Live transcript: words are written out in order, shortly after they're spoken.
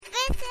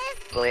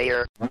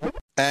Player.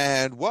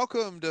 And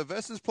welcome to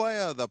Versus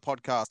Player, the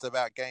podcast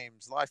about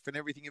games, life, and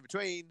everything in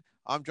between.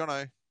 I'm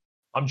Jono.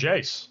 I'm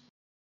Jace.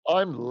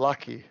 I'm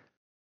lucky.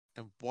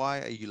 And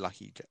why are you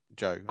lucky,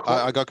 Joe?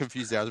 I got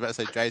confused there. I was about to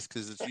say Jace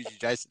because it's usually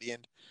Jace at the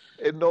end.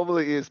 It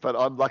normally is, but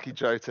I'm lucky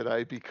Joe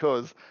today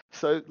because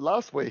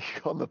last week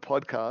on the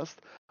podcast,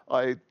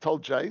 I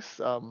told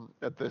Jace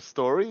at the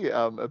story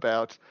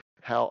about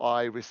how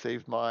I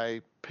received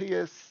my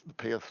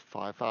PS5,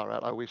 far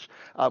out, I wish,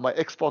 my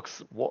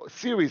Xbox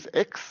Series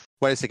X.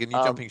 Wait a second, you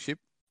jumping ship?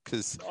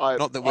 Because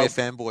not that we're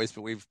fanboys,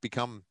 but we've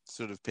become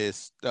sort of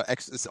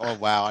oh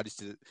wow, I just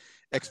did it.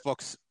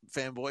 Xbox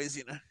fanboys,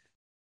 you know.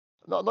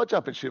 Not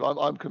jumping ship.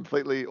 I'm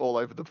completely all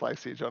over the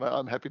place here, John.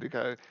 I'm happy to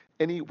go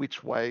any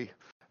which way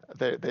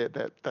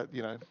that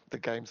you know the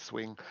games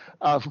swing.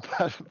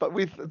 But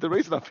with the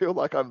reason I feel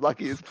like I'm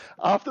lucky is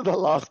after the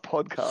last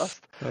podcast,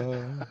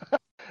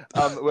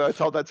 where I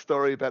told that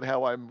story about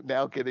how I'm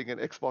now getting an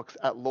Xbox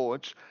at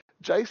launch,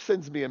 Jay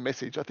sends me a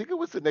message. I think it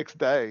was the next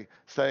day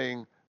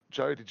saying,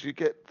 "Joe, did you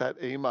get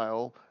that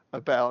email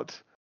about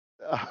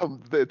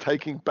they're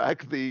taking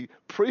back the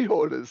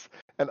pre-orders?"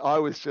 And I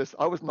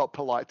was not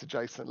polite to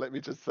Jason. Let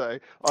me just say,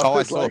 I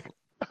was like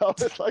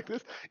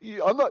this.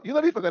 I'm not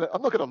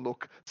gonna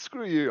look.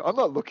 Screw you. I'm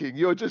not looking.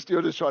 You're just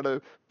trying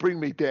to bring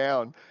me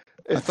down.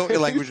 I thought your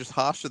language was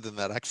harsher than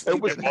that. Actually,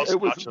 it was much of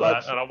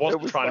that, and I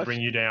wasn't trying to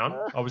bring you down.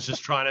 I was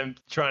just trying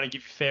to give you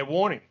fair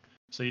warning,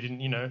 so you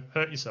didn't,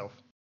 hurt yourself.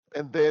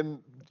 And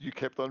then you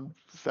kept on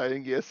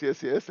saying yes,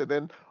 and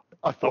then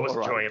I thought I was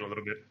enjoying it a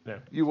little bit. Yeah,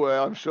 you were.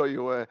 I'm sure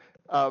you were.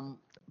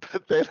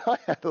 But then I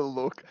had a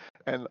look,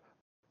 and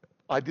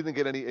I didn't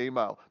get any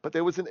email. But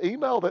there was an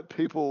email that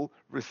people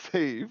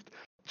received.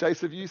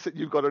 Jace, have you said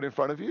you've got it in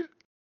front of you?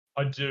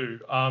 I do.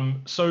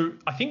 So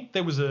I think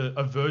there was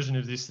a version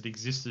of this that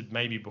existed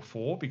maybe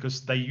before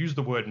because they used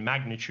the word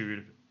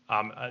magnitude.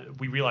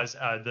 We realized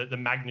the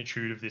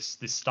magnitude of this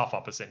stuff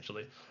up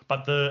essentially.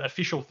 But the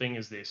official thing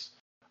is this.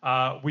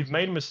 We've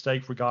made a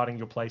mistake regarding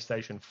your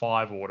PlayStation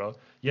 5 order.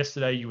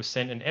 Yesterday you were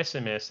sent an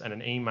SMS and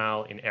an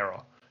email in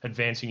error,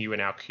 advancing you in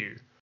our queue.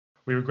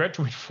 We regret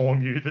to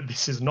inform you that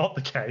this is not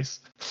the case,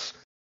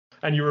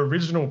 and your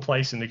original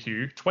place in the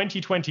queue,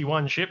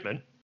 2021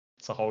 shipment,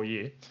 it's a whole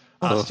year,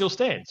 still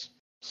stands.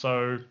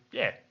 So,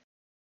 yeah.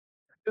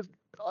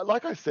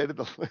 Like I said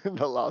in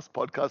the last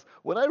podcast,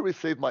 when I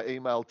received my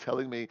email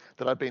telling me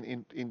that I've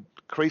been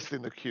increased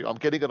in the queue, I'm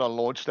getting it on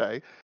launch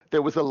day,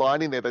 there was a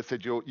line in there that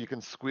said you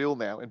can squeal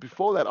now. And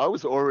before that, I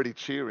was already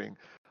cheering.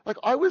 Like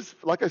I was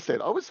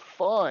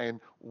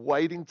fine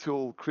waiting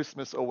till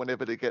Christmas or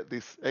whenever to get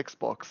this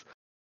Xbox.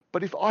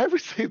 But if I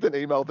received an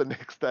email the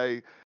next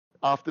day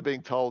after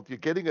being told you're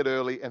getting it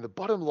early and the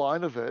bottom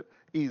line of it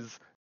is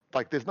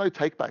like there's no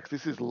takebacks,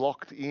 this is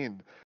locked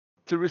in,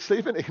 to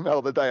receive an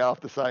email the day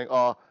after saying,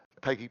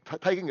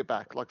 taking it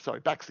back,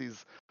 backs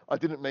is, I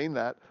didn't mean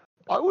that,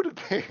 I would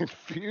have been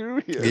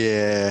furious.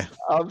 Yeah.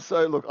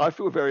 So look, I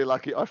feel very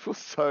lucky. I feel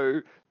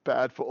so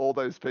bad for all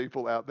those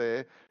people out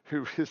there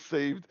who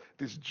received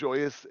this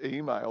joyous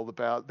email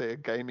about their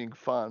gaming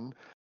fun,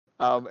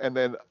 and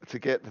then to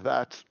get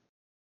that.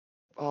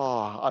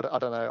 I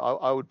don't know.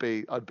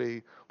 I'd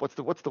be. What's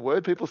the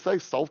word people say?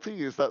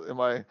 Salty? Is that? Am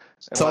I right?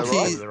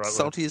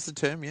 Salty is the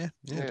term. Yeah,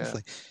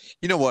 definitely.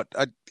 You know what?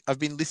 I've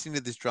been listening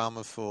to this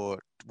drama for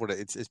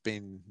it's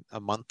been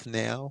a month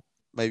now,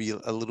 maybe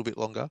a little bit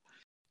longer,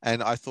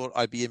 and I thought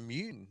I'd be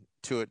immune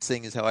to it,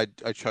 seeing as how I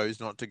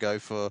chose not to go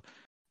for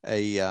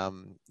a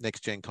next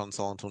gen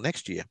console until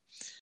next year,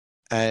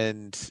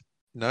 and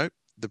no,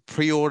 the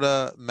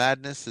pre-order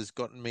madness has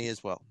gotten me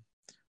as well,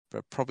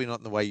 but probably not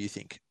in the way you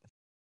think.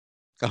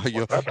 Oh,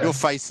 your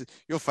faces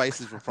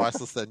were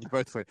priceless. Then you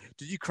both went.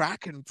 Did you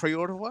crack and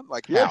pre-order one?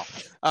 Like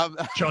yes. How?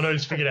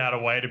 Jono's figured out a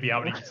way to be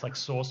able to just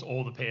source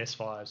all the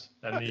PS5s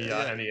and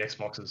the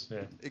Xboxes.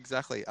 Yeah,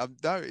 exactly.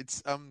 No,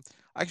 it's I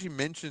actually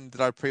mentioned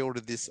that I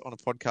pre-ordered this on a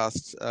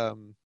podcast. I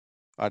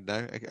don't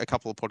know, a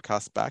couple of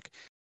podcasts back.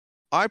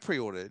 I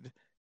pre-ordered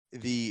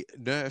the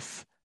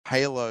Nerf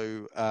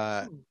Halo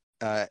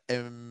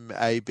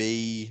MAB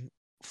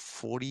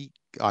 40.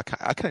 I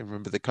can't even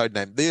remember the code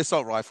name. The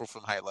assault rifle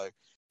from Halo.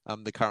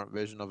 The current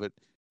version of it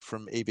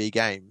from EB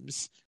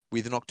Games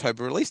with an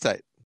October release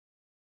date.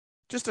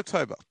 Just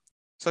October.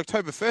 So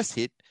October 1st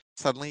hit,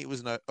 suddenly it was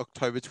an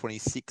October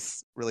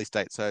 26th release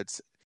date. So it's,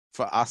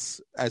 for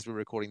us, as we're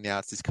recording now,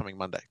 it's this coming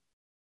Monday.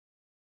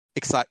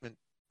 Excitement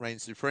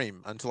reigned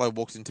supreme until I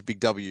walked into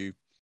Big W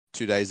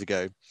 2 days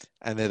ago,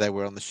 and there they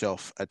were on the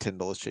shelf at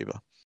 $10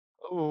 cheaper.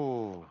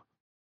 Oh.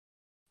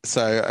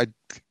 So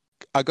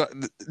I got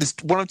this.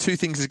 One of two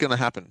things is going to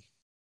happen.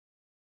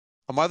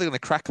 I'm either going to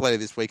crack later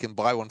this week and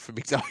buy one from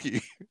Big W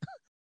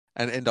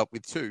and end up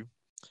with two.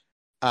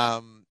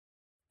 Or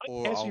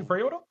cancel your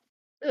pre-order?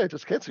 Yeah,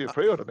 just cancel your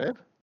pre-order, man.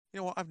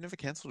 You know what? I've never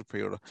cancelled a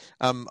pre-order.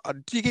 Do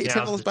you get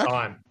your $10 back?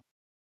 Time.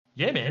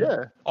 Yeah, man.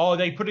 Yeah. Oh,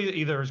 they put it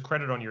either as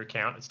credit on your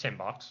account, it's $10,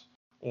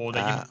 or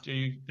they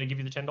give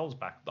you the $10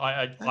 back.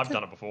 I've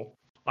done it before.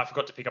 I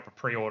forgot to pick up a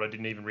pre-order.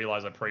 Didn't even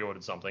realize I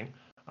pre-ordered something.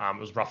 It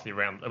was roughly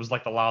around. It was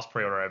like the last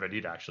pre-order I ever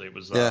did. Actually, it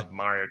was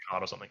Mario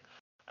Kart or something.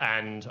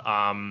 and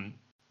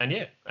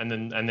yeah, and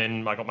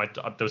then I got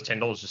there was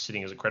 $10 just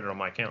sitting as a credit on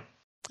my account.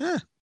 Yeah.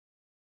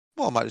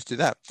 Well, I might just do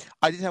that.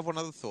 I did have one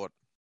other thought.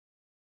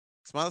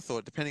 Some other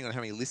thought, depending on how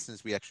many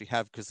listeners we actually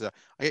have, because I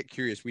get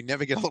curious. We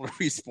never get a lot of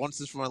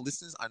responses from our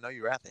listeners. I know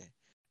you're out there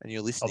and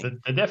you're listening. Oh,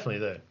 they're definitely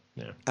there.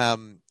 Yeah.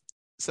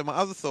 So my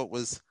other thought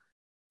was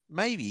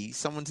maybe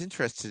someone's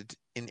interested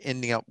in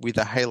ending up with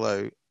a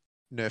Halo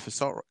Nerf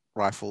assault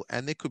rifle,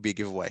 and there could be a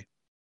giveaway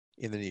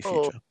in the near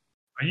future.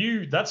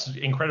 That's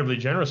incredibly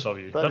generous of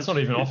you. That's not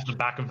even off the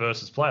back of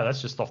versus player.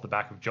 That's just off the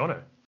back of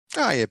Jono.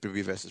 Oh yeah, but it'll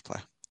be versus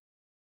player.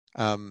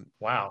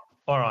 Wow.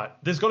 All right.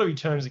 There's got to be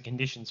terms and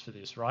conditions for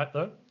this, right?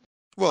 Though.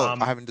 Well,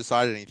 I haven't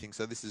decided anything,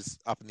 so this is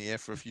up in the air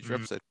for a future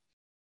episode.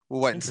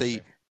 We'll wait and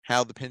see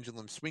how the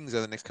pendulum swings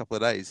over the next couple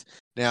of days.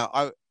 Now,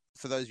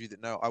 for those of you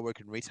that know, I work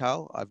in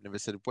retail. I've never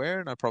said where,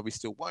 and I probably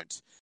still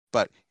won't.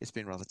 But it's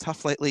been rather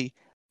tough lately,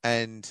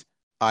 and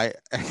I,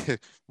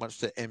 much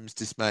to M's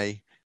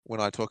dismay, when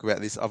I talk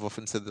about this, I've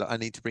often said that I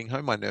need to bring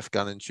home my Nerf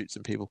gun and shoot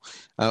some people.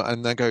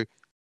 And they go,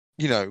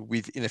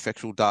 with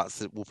ineffectual darts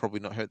that will probably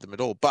not hurt them at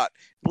all. But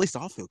at least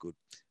I'll feel good.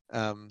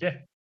 Yeah.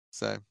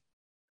 So,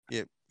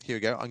 yeah, here we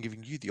go. I'm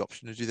giving you the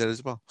option to do that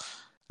as well.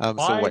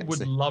 I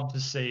would love to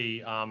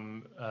see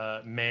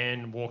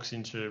man walks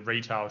into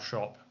retail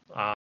shop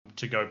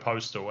to go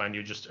postal, and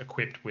you're just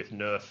equipped with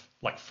Nerf,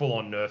 like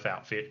full-on Nerf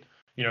outfit.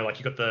 Like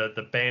you got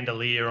the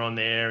bandolier on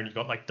there, and you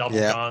got like double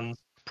guns,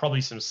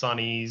 probably some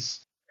sunnies.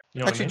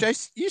 Actually,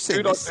 Jace, you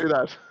said not do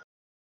that.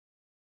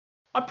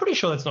 I'm pretty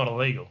sure that's not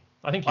illegal.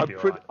 I think you'd be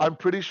all right. I'm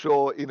pretty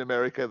sure in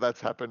America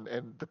that's happened,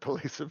 and the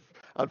police have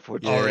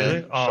unfortunately. Oh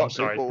really? I'm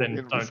sorry. Then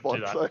don't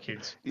response, do that,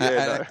 kids.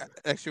 Yeah.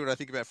 Actually, when I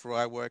think about for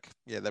I work,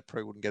 that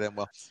probably wouldn't get on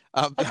well.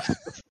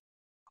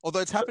 Although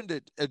it's happened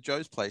at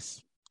Joe's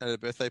place at a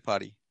birthday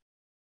party.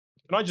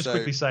 Can I just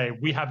quickly say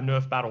we have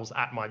Nerf battles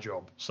at my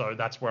job, so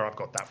that's where I've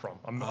got that from.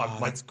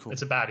 That's cool.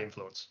 It's a bad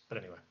influence, but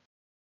anyway.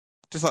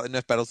 Just like the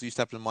Nerf battles used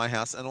to happen in my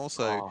house, and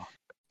also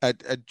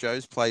at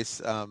Joe's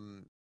place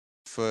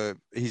for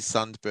his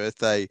son's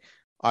birthday,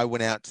 I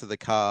went out to the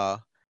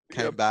car,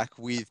 came back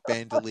with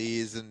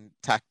bandoliers and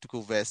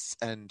tactical vests,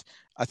 and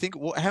I think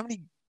how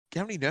many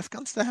Nerf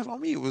guns did I have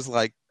on me? It was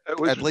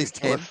at least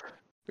 10,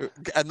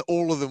 and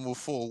all of them were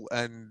full,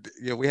 and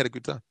we had a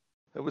good time.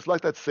 It was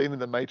like that scene in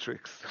The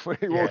Matrix where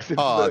he walks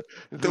into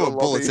there were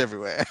bullets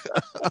everywhere.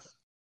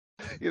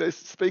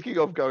 Speaking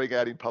of going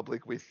out in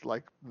public with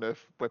like Nerf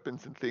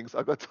weapons and things,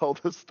 I got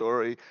told a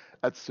story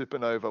at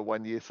Supernova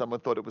one year. Someone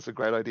thought it was a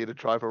great idea to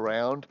drive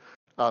around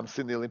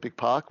Sydney Olympic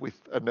Park with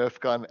a Nerf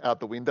gun out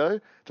the window,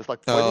 just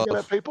like pointing it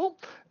at people.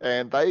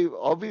 And they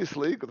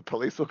obviously, the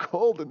police were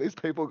called and these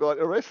people got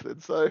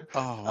arrested. So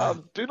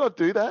do not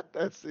do that.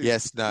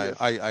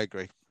 I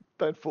agree.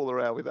 Don't fool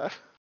around with that.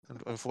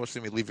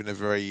 Unfortunately, we live in a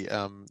very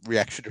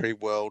reactionary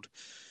world.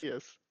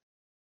 Yes.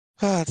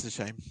 It's a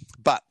shame.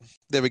 But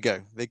there we go.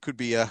 There could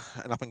be an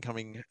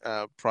up-and-coming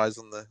prize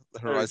on the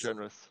horizon. Very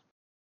generous.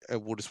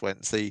 We'll just wait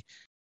and see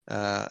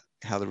how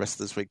the rest of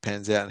this week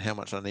pans out and how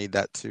much I need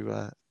that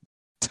to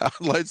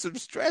unload some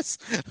stress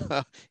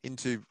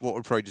into what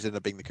would probably just end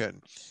up being the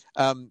curtain.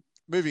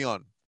 Moving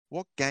on.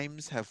 What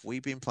games have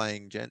we been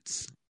playing,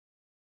 gents?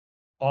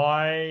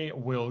 I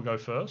will go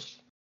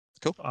first.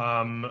 Cool.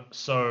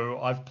 So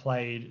I've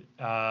played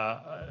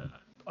a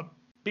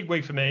big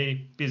week for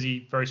me,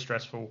 busy, very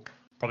stressful.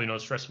 Probably not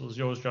as stressful as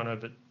yours, Jono,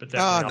 but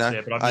definitely up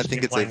there. But I've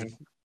just been playing.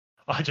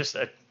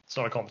 It's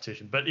not a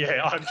competition, but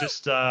yeah, I'm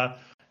just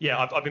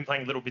I've been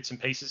playing little bits and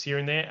pieces here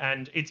and there,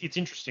 and it's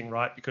interesting,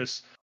 right?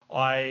 Because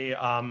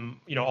I'll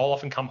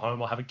often come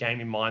home, I'll have a game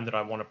in mind that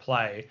I want to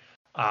play,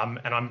 and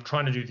I'm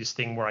trying to do this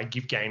thing where I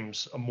give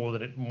games more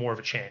of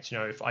a chance.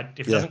 If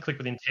it doesn't click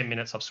within 10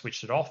 minutes, I've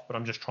switched it off, but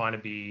I'm just trying to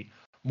be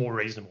more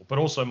reasonable. But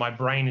also my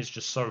brain is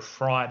just so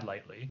fried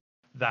lately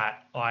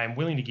that I'm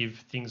willing to give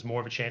things more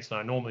of a chance than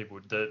I normally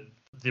would.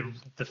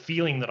 The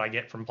feeling that I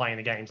get from playing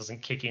the games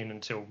doesn't kick in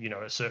until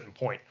a certain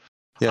point.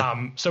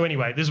 Yeah. So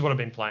anyway, this is what I've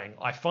been playing.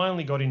 I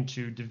finally got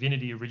into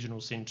Divinity Original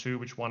Sin 2,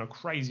 which won a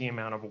crazy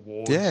amount of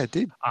awards. Yeah, it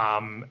did.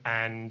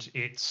 And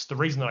it's the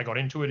reason that I got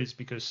into it is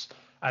because,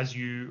 as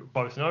you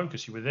both know,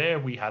 because you were there,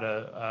 we had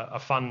a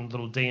fun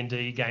little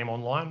D&D game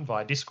online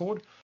via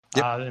Discord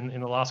in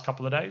the last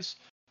couple of days.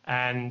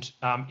 And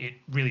it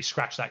really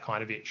scratched that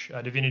kind of itch.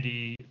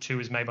 Divinity 2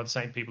 is made by the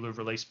same people who've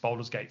released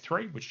Baldur's Gate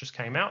 3, which just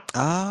came out.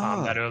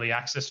 That early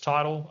access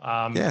title.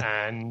 I've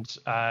been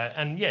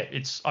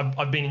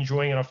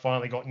enjoying it. I've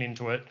finally gotten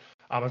into it.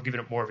 I've given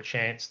it more of a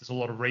chance. There's a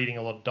lot of reading,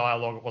 a lot of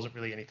dialogue. It wasn't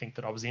really anything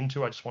that I was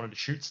into. I just wanted to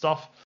shoot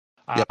stuff.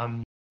 But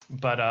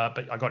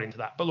I got into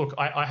that. But look,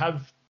 I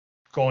have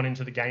gone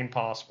into the Game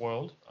Pass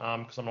world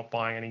because I'm not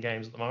buying any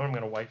games at the moment. I'm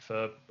going to wait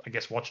for, I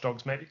guess, Watch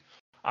Dogs maybe.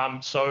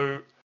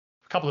 So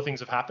a couple of things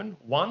have happened.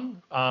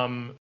 One,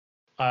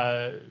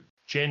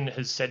 Jen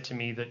has said to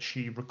me that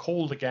she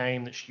recalled a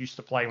game that she used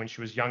to play when she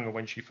was younger,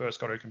 when she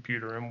first got her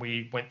computer, and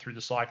we went through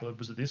the cycle of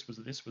was it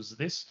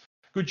this?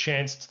 Good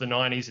chance it's the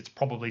 90s. It's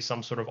probably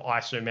some sort of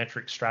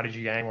isometric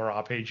strategy game or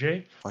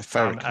RPG. My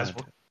favorite kind.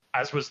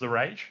 as was the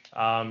Rage,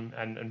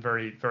 and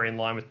very, very in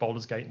line with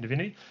Baldur's Gate and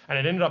Divinity. And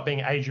it ended up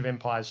being Age of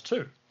Empires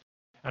 2.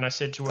 And I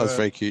said to her, that's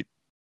very cute.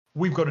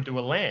 We've got to do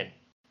a LAN.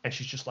 And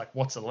she's just like,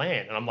 what's a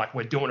LAN? And I'm like,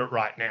 we're doing it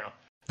right now.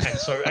 And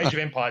so Age of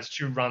Empires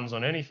 2 runs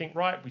on anything,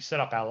 right? We set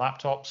up our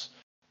laptops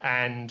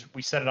and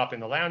we set it up in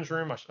the lounge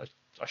room.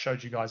 I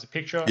showed you guys a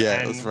picture. Yeah,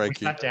 and that's very we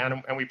cute. sat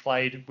down and we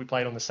played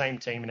on the same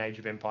team in Age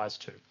of Empires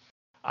 2.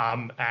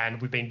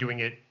 And we've been doing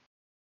it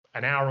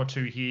an hour or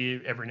two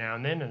here every now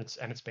and then, and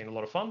it's been a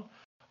lot of fun.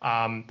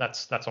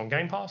 That's on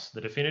Game Pass,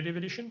 the definitive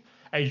edition.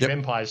 Age of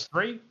Empires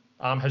 3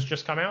 has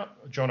just come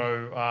out.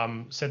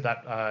 Jono said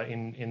that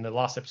in the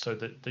last episode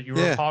that you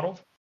were a part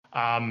of.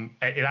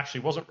 It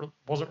actually wasn't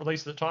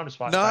released at the time,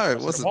 despite it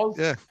wasn't. It was,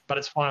 yeah, but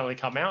it's finally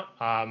come out.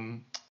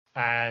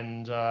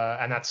 And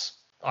that's,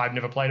 I've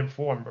never played it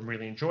before. I'm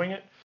really enjoying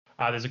it.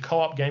 There's a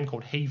co-op game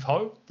called Heave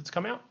Ho that's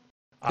come out.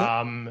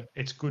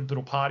 It's a good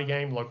little party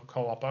game, local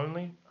co-op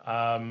only.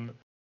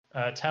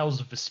 Tales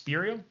of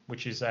Vesperia,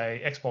 which is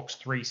a Xbox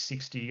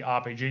 360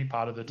 RPG,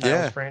 part of the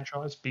Tales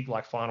franchise, big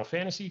like Final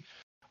Fantasy.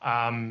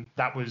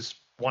 That was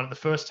one of the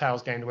first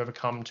Tales game to ever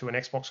come to an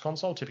Xbox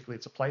console. Typically,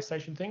 it's a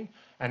PlayStation thing,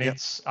 and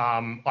it's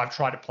I've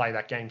tried to play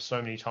that game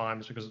so many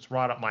times because it's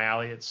right up my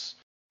alley. It's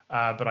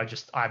but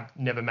I've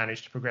never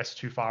managed to progress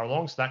too far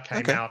along. So that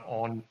came out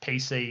on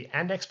PC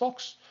and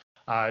Xbox.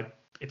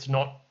 It's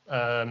not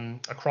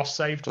a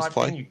cross-save type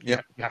thing. You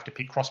have to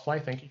pick cross-play.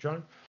 Thank you,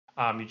 John.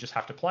 You just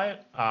have to play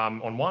it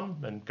on one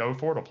and go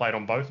for it, or play it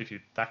on both if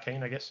you're that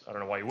keen, I guess. I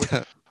don't know why you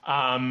would.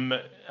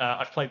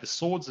 I've played the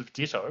Swords of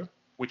Ditto,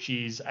 which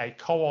is a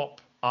co-op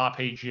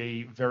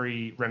RPG,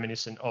 very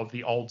reminiscent of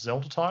the old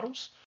Zelda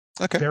titles.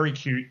 Okay. Very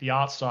cute. The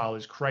art style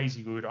is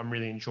crazy good. I'm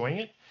really enjoying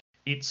it.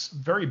 It's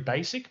very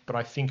basic, but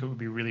I think it would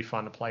be really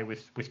fun to play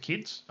with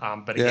kids.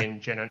 But again,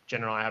 Jen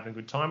and I are having a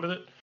good time with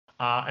it.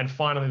 And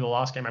finally, the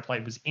last game I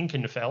played was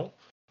Inkenfell,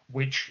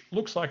 which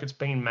looks like it's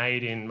been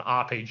made in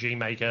RPG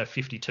Maker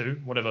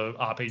 52, whatever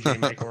RPG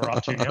Maker we're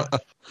up to now.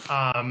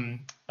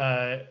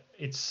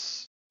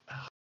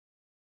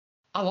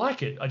 I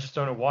like it. I just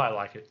don't know why I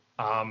like it.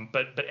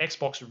 But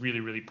Xbox are really,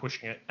 really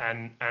pushing it,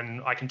 and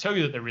I can tell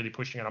you that they're really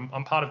pushing it.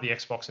 I'm part of the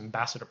Xbox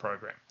Ambassador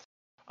program,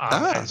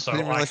 and so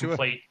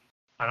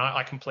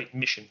I complete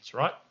missions,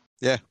 right?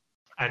 Yeah.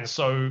 And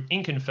so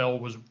Inkenfell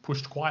was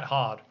pushed quite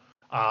hard.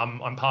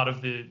 I'm part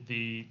of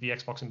the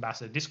Xbox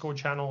Ambassador Discord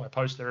channel. I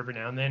post there every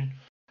now and then.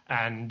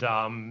 And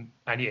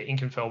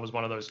Inkenfell was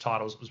one of those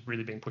titles that was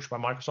really being pushed by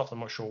Microsoft. I'm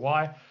not sure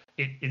why.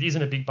 It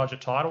isn't a big budget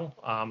title.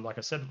 Like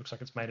I said, it looks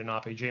like it's made in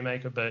RPG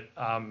Maker, but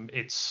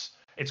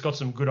it's got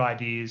some good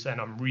ideas, and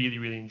I'm really,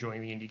 really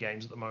enjoying the indie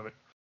games at the moment.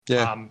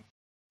 Yeah.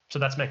 So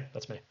that's me.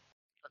 That's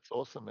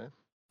awesome, man.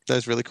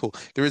 That's really cool.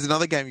 There is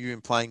another game you've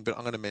been playing, but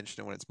I'm going to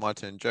mention it when it's my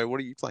turn. Joe, what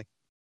are you playing?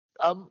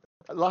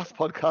 Last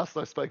podcast,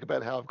 I spoke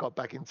about how I've got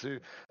back into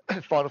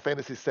Final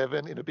Fantasy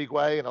VII in a big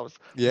way, and I was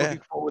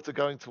looking forward to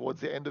going towards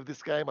the end of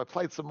this game. I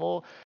played some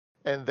more,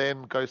 and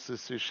then Ghost of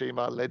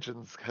Tsushima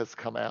Legends has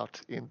come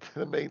out in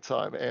the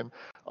meantime, and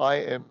I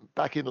am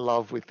back in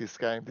love with this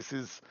game. This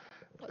is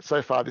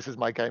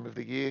my game of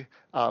the year.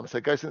 So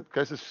Ghost of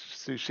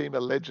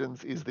Tsushima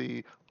Legends is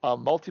the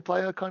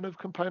multiplayer kind of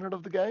component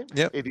of the game.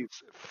 Yep. It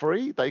is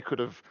free. They should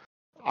have,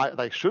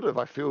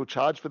 I feel,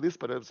 charged for this,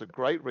 but it was a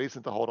great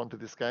reason to hold on to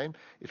this game.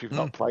 If you've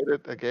not played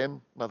it, again,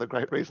 another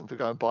great reason to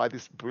go and buy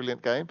this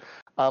brilliant game.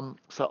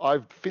 So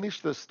I've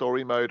finished the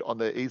story mode on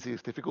the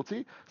easiest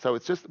difficulty. So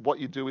it's just what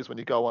you do is when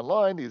you go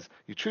online is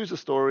you choose a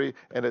story,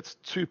 and it's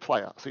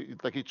 2-player. So you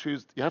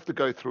have to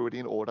go through it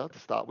in order to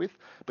start with,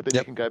 but then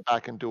you can go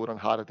back and do it on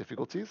harder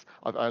difficulties.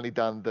 I've only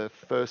done the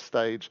first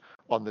stage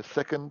on the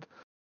second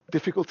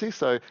difficulty.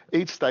 So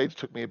each stage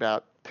took me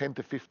about 10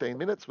 to 15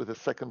 minutes with a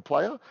second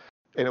player.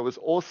 And it was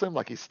awesome.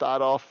 Like, you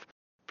start off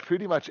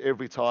pretty much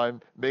every time,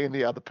 me and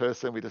the other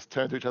person, we just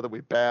turn to each other,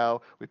 we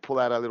bow, we pull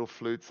out our little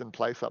flutes and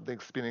play something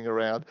spinning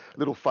around,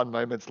 little fun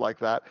moments like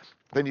that.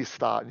 Then you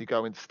start and you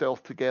go in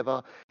stealth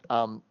together.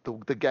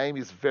 The game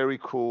is very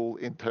cool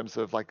in terms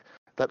of like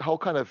that whole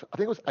kind of, I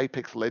think it was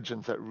Apex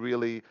Legends that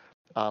really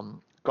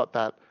got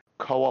that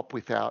co-op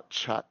without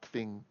chat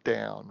thing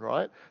down,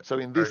 right? So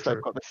in this,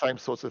 they've got the same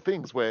sorts of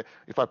things where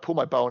if I pull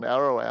my bow and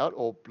arrow out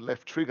or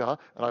left trigger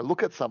and I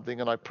look at something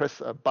and I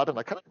press a button,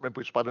 I can't remember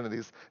which button it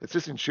is. It's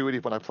just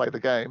intuitive when I play the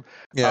game.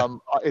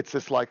 It's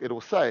just like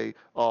it'll say,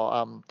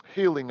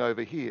 healing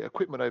over here,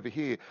 equipment over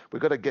here.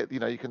 We've got to get,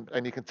 you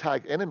can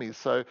tag enemies.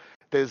 So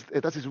that's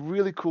this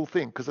really cool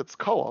thing because it's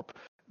co-op.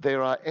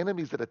 There are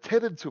enemies that are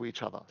tethered to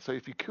each other. So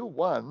if you kill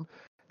one,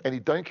 and you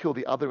don't kill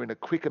the other in a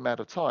quick amount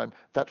of time,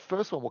 that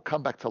first one will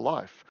come back to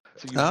life.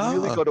 So you've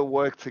really got to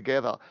work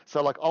together.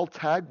 So like I'll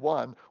tag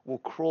one, we'll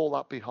crawl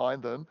up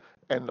behind them,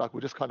 and like we're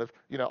just kind of,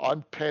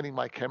 I'm panning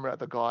my camera at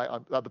the guy,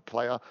 the other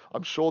player.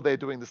 I'm sure they're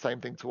doing the same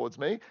thing towards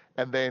me,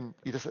 and then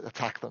you just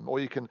attack them.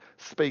 Or you can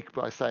speak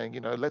by saying,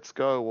 let's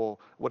go or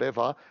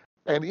whatever.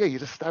 And you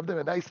just stab them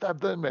and they stab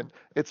them, and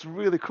it's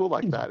really cool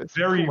like that. It's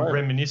very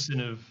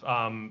reminiscent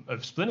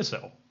of Splinter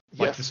Cell.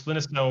 Like the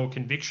Splinter Cell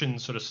Conviction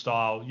sort of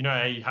style, you know,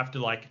 how you have to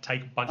like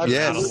take a bunch of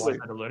Yes. them out otherwise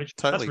they'd alert you.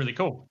 Totally. That's really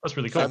cool. That's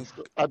really cool.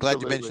 I'm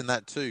glad you mentioned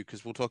that too,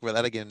 because we'll talk about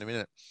that again in a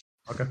minute.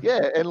 Okay.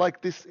 Yeah, and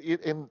like this,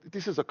 and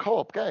this is a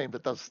co-op game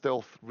that does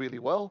stealth really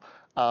well.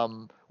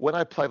 When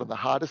I played on the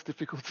hardest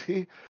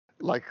difficulty,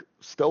 like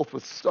stealth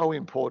was so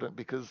important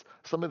because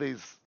some of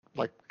these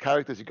like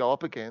characters you go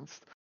up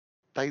against,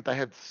 they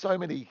have so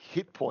many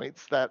hit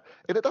points that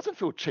and it doesn't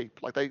feel cheap.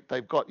 Like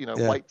they've got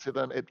weight to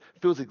them. It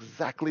feels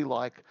exactly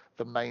like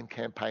the main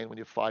campaign when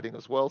you're fighting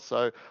as well.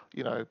 So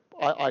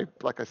I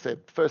like I said,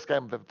 first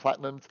game I've ever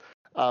platinumed,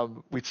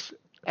 which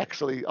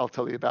actually I'll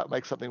tell you about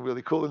makes something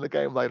really cool in the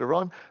game later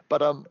on.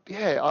 But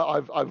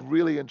I've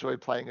really enjoyed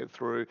playing it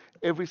through.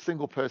 Every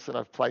single person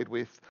I've played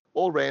with,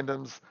 all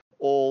randoms,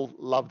 all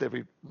loved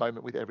every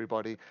moment with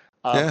everybody.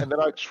 And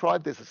then I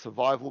tried there's a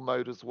survival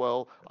mode as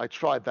well. I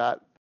tried that.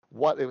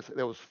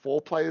 There was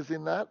 4 players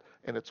in that,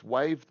 and it's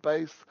wave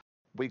based.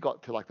 We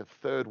got to like the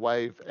 3rd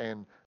wave,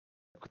 and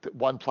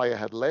 1 player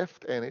had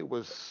left, and it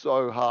was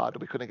so hard.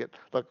 We couldn't get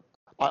like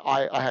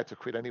I had to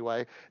quit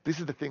anyway. This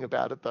is the thing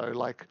about it though,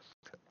 like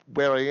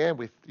where I am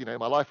with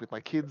my life with my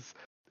kids,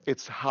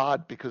 it's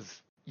hard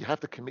because you have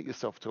to commit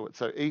yourself to it.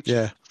 So each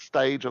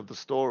stage of the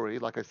story,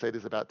 like I said,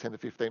 is about 10 to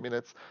 15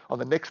 minutes. On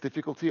the next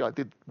difficulty, I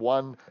did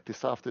one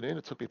this afternoon.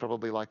 It took me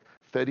probably like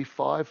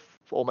 35,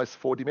 almost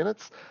 40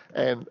 minutes,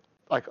 and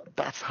like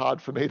that's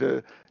hard for me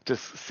to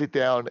just sit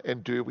down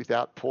and do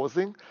without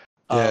pausing.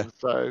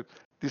 So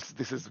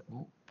this is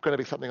going to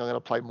be something I'm going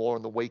to play more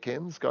on the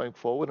weekends going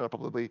forward, and I'll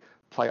probably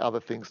play other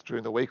things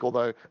during the week.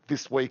 Although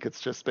this week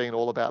it's just been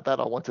all about that.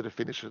 I wanted to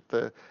finish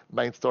the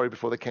main story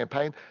before the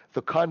campaign.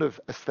 The kind of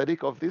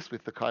aesthetic of this,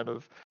 with the kind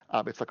of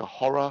it's like a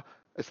horror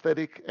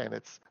aesthetic, and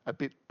it's a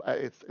bit.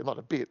 It's not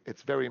a bit.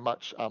 It's very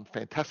much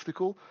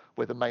fantastical,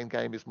 where the main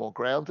game is more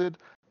grounded.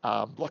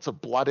 Lots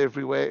of blood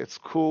everywhere. It's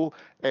cool,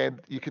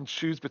 and you can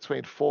choose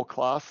between 4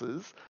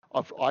 classes.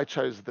 I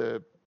chose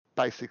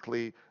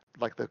basically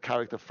like the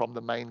character from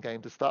the main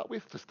game to start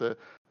with, just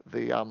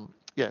he's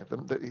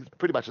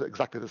pretty much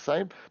exactly the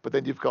same. But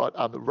then you've got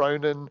the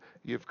Ronin,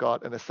 you've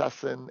got an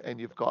assassin,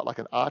 and you've got like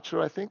an archer.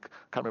 I think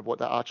can't remember what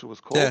that archer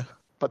was called. Yeah.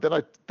 But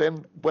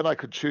then when I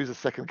could choose a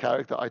second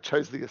character, I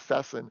chose the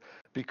assassin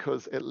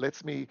because it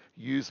lets me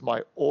use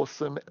my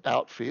awesome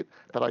outfit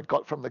that I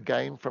got from the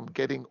game from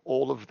getting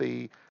all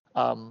the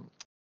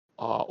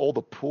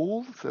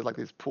pools. So like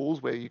these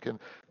pools where you can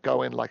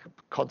go and like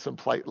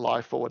contemplate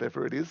life or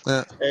whatever it is.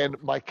 Yeah.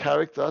 And my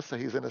character, so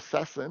he's an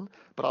assassin,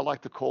 but I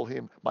like to call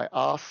him my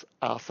arse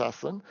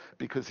assassin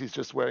because he's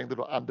just wearing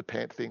little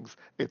underpant things.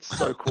 It's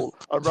so cool.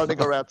 I'm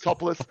running around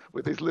topless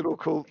with these little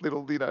cool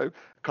little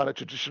kind of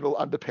traditional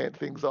underpant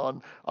things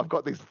on. I've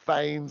got these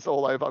veins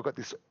all over. I've got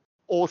this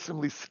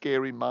awesomely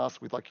scary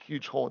mask with like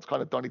huge horns,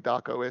 kind of Donnie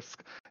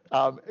Darko-esque.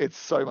 It's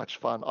so much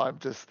fun. I'm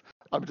just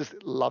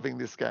loving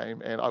this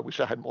game, and I wish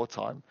I had more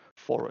time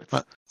for it.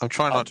 I'm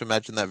trying not to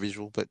imagine that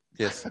visual, but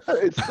yes.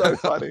 It's so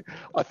funny.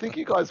 I think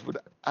you guys would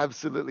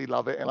absolutely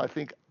love it, and I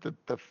think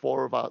the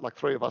 4 of us, like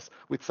 3 of us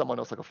with someone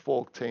else, like a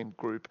 4-team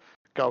group,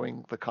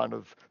 going the kind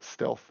of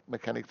stealth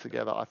mechanic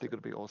together, I think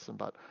it'd be awesome.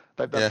 But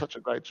they've done such a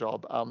great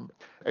job.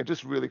 And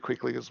just really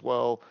quickly as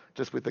well,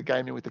 just with the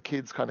gaming with the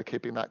kids, kind of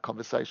keeping that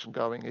conversation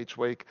going each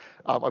week.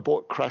 I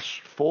bought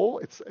Crash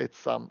 4.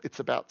 It's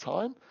about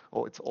time,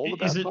 or it's all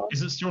about time.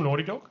 Is it still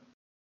Naughty Dog?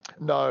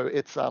 No,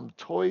 it's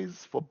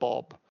Toys for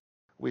Bob,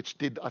 which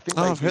did I've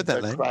heard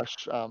that name.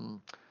 Crash.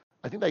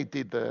 I think they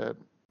did the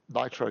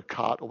Nitro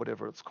Kart or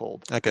whatever it's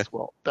called. Okay. As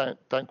well,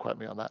 don't quote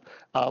me on that.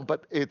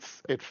 But it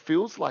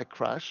feels like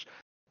Crash.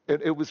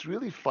 It was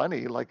really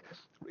funny. Like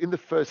in the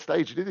first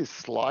stage, you did this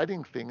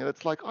sliding thing, and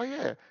it's like, oh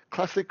yeah,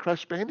 classic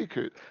Crash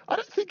Bandicoot. I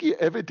don't think you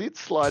ever did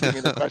sliding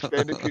in a Crash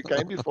Bandicoot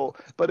game before,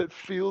 but it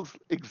feels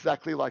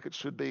exactly like it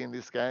should be in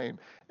this game.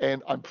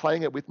 And I'm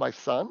playing it with my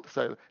son.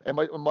 So, and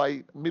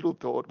my middle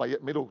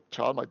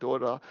child, my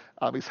daughter,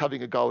 is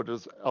having a go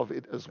of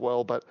it as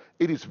well. But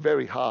it is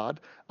very hard.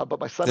 But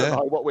my son and I,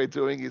 what we're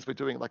doing is we're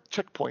doing like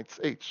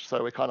checkpoints each.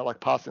 So we're kind of like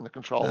passing the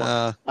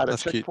controller at a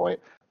checkpoint.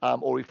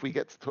 Or if we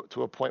get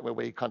to a point where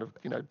we kind of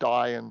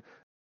die and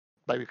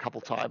maybe a couple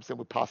times, then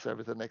we'll pass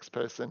over to the next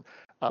person.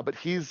 But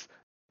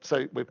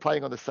so we're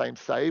playing on the same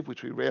save,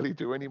 which we rarely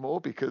do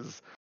anymore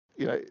because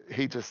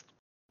he just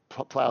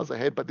plows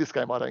ahead. But this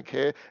game I don't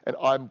care, and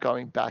I'm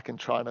going back and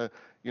trying to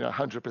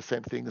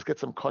 100% things, get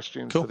some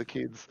costumes for the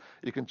kids.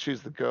 You can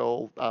choose the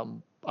girl.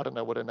 I don't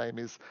know what her name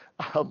is,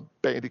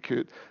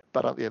 Bandicoot.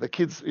 But the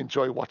kids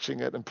enjoy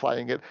watching it and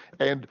playing it.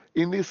 And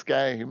in this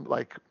game,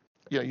 like,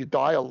 you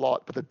die a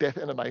lot, but the death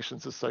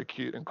animations are so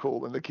cute and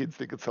cool, and the kids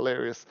think it's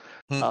hilarious.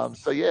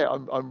 So yeah,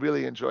 I'm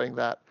really enjoying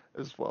that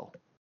as well.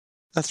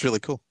 That's really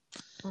cool.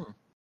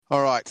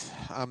 All right,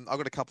 I've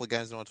got a couple of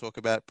games I want to talk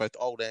about, both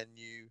old and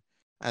new,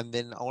 and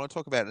then I want to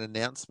talk about an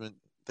announcement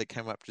that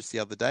came up just the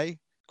other day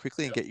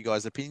quickly and get you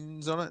guys'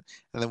 opinions on it,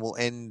 and then we'll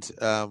end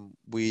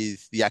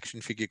with the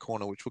action figure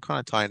corner, which will kind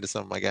of tie into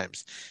some of my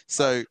games.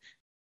 So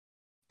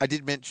I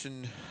did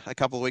mention a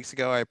couple of weeks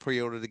ago I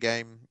pre-ordered a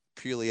game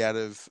purely out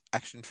of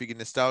action figure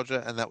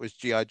nostalgia, and that was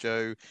G.I.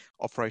 Joe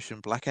Operation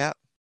Blackout.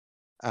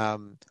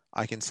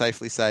 I can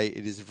safely say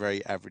it is a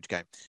very average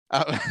game.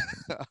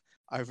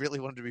 I really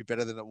wanted to be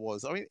better than it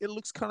was. I mean, it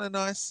looks kind of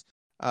nice,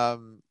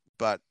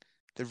 but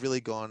they've really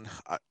gone...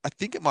 I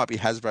think it might be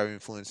Hasbro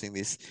influencing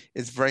this.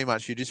 It's very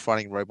much you're just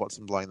fighting robots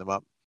and blowing them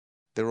up.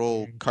 They're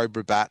all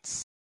Cobra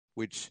bats,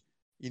 which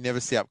you never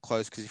see up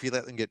close, because if you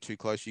let them get too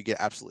close, you get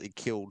absolutely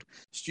killed.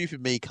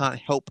 Stupid me can't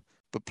help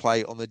but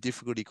play on the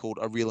difficulty called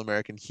A Real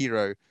American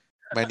Hero,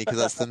 mainly because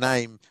that's the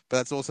name, but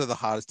that's also the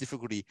hardest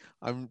difficulty.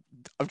 I'm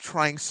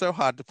trying so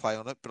hard to play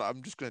on it, but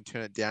I'm just going to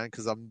turn it down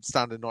because I'm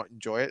starting to not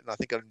enjoy it, and I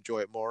think I'd enjoy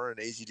it more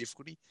on easy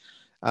difficulty.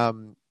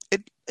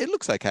 It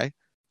looks okay.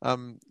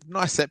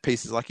 Nice set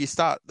pieces. Like you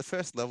start, the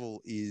first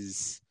level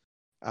is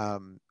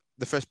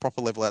the first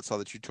proper level outside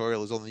the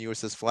tutorial is on the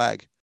USS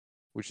Flag,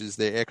 which is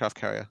their aircraft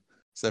carrier.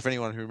 So if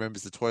anyone who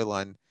remembers the toy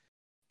line,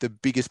 the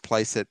biggest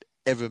playset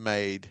ever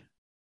made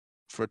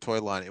for a toy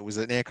line, it was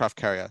an aircraft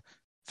carrier.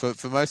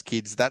 For most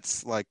kids,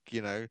 that's like,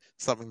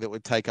 something that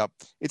would take up...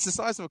 It's the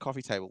size of a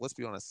coffee table, let's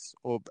be honest,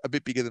 or a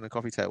bit bigger than a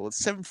coffee table.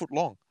 It's 7 foot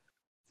long.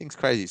 Thing's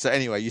crazy. So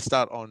anyway, you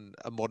start on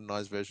a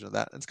modernized version of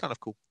that, and it's kind of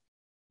cool.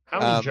 How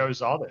many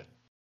Joes are there?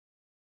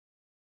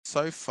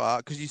 So far,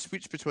 because you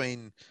switch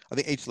between... I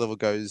think each level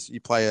goes... You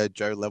play a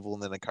Joe level,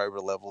 and then a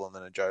Cobra level, and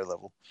then a Joe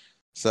level.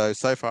 So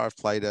far I've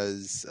played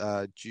as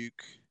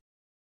Duke,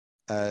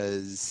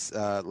 as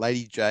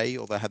Lady J,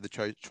 although I had the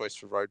choice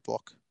for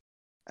Roadblock,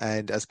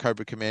 and as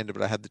Cobra Commander,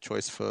 but I had the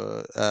choice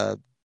for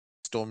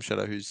Storm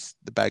Shadow, who's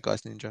the bad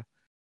guy's ninja.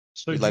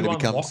 So who later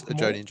becomes a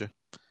Joe ninja.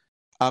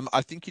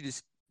 I think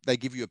they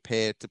give you a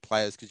pair to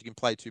players, because you can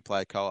play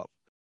 2-player co-op,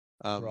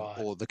 right.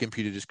 or the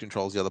computer just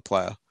controls the other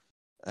player,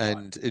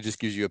 and it just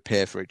gives you a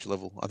pair for each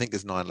level. I think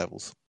there's 9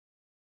 levels.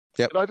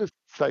 Yep. Can I just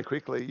say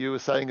quickly, you were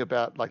saying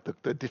about like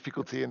the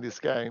difficulty in this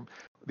game.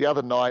 The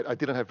other night, I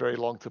didn't have very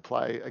long to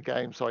play a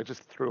game, so I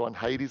just threw on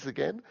Hades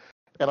again,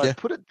 and I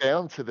put it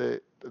down to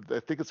I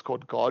think it's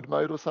called God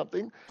mode or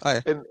something. Oh,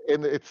 yeah.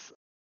 And it's,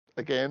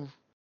 again,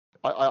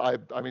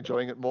 I'm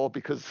enjoying it more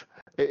because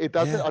it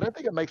doesn't. Yeah. I don't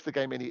think it makes the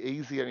game any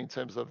easier in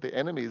terms of the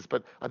enemies,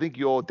 but I think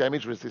your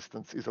damage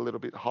resistance is a little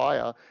bit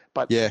higher.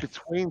 But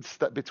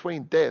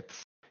between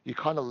deaths, you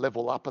kind of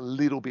level up a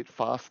little bit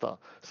faster.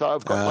 So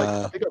I've got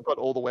I think I've got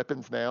all the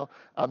weapons now.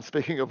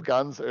 Speaking of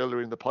guns,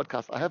 earlier in the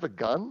podcast, I have a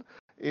gun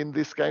in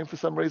this game for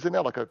some reason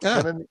now, like a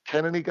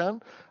cannony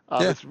gun.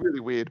 It's really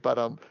weird, but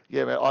man,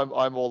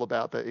 I'm all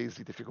about the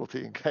easy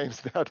difficulty in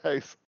games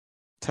nowadays.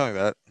 Tell me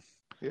about it.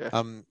 Yeah.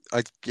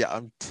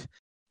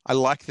 I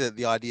like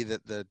the idea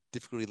that the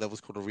difficulty level is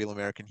called A Real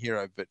American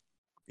Hero, but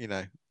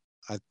I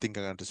think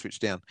I'm going to switch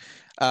down.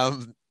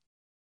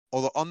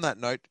 Although on that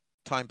note,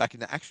 tying back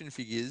into action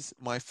figures,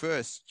 my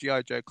first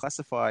G.I. Joe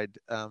classified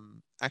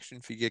action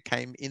figure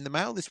came in the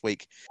mail this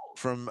week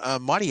from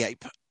Mighty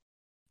Ape,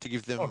 to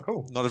give them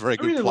not a very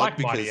good really plug. Like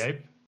Mighty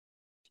Ape.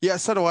 Yeah,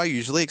 so do I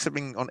usually,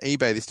 excepting on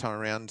eBay this time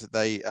around.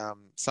 They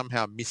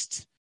somehow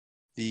missed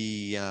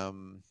the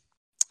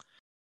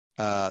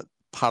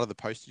part of the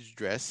postage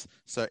address,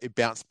 so it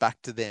bounced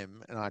back to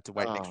them, and I had to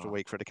wait an extra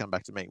week for it to come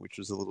back to me, which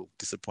was a little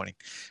disappointing.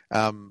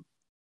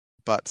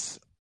 But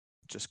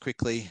just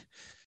quickly...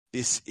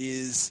 This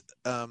is,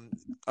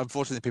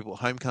 unfortunately, people at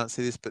home can't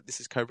see this, but this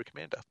is Cobra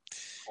Commander.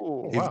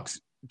 Oh, he wow.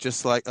 looks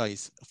just like,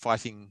 he's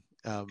fighting.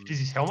 Does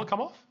his helmet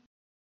come off?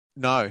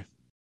 No.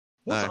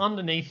 What's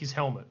underneath his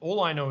helmet? All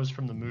I know is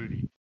from the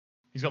movie.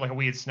 He's got like a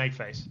weird snake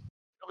face.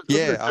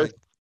 Yeah.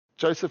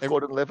 Joseph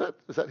Gordon-Levitt,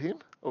 was that him?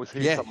 Or was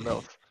he someone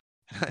else?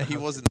 He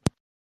wasn't.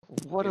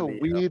 What a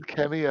weird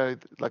cameo,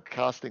 like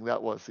casting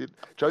that was.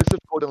 Joseph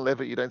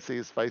Gordon-Levitt, you don't see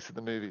his face in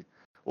the movie.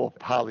 Or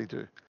hardly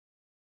do.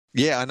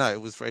 Yeah, I know. It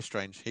was very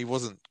strange. He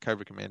wasn't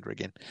Cobra Commander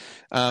again.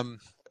 Not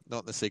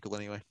in the sequel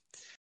anyway.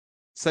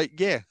 So,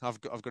 yeah, I've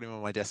got him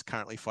on my desk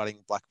currently fighting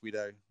Black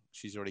Widow.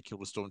 She's already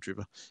killed a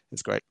stormtrooper.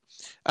 It's great.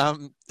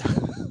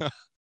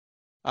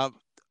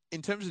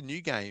 In terms of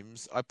new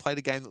games, I played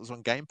a game that was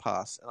on Game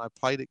Pass, and I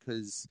played it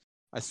because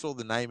I saw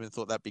the name and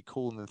thought that'd be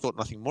cool, and then thought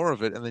nothing more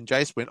of it. And then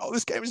Jace went, "Oh,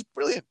 this game is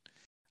brilliant."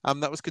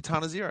 That was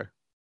Katana Zero.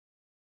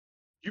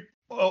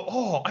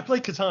 I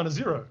played Katana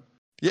Zero.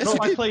 Yes, no,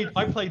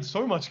 I played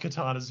so much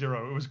Katana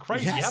Zero. It was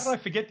crazy. Yes. How did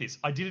I forget this?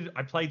 I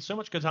played so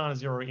much Katana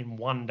Zero in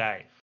one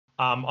day.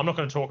 I'm not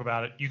going to talk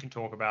about it. You can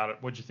talk about it.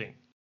 What'd you think?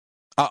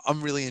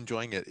 I'm really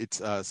enjoying it. It's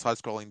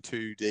side-scrolling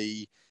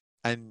 2D,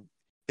 and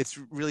it's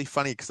really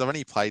funny because I've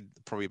only played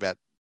probably about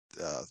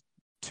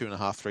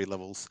 2.5, 3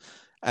 levels,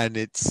 and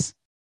it's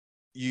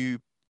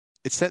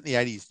set in the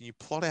 80s, and you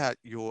plot out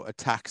your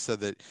attack so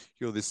that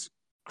you're this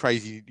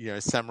crazy,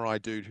 samurai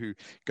dude who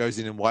goes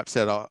in and wipes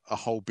out a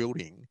whole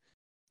building.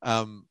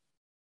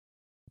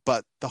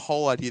 But the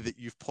whole idea that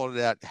you've plotted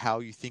out how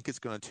you think it's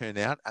going to turn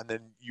out, and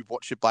then you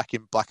watch it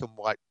in black and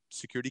white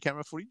security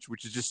camera footage,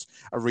 which is just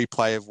a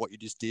replay of what you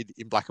just did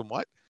in black and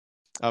white.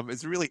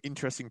 It's a really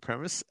interesting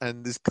premise,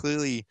 and there's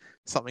clearly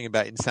something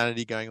about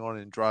insanity going on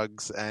in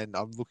drugs, and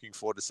I'm looking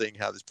forward to seeing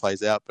how this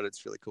plays out, but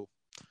it's really cool.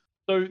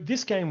 So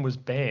this game was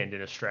banned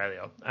in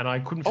Australia, and I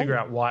couldn't figure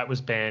out why it was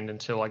banned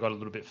until I got a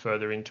little bit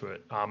further into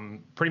it.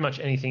 Pretty much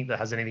anything that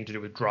has anything to do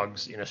with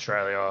drugs in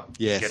Australia,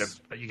 Yes.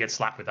 you get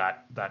slapped with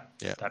that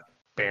Yeah.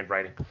 banned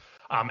rating.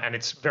 And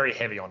it's very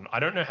heavy on.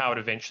 I don't know how it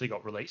eventually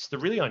got released. The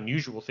really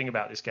unusual thing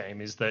about this game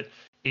is that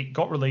it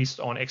got released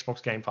on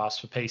Xbox Game Pass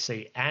for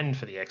PC and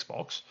for the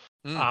Xbox.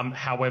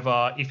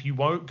 However, if you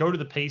won't go to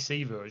the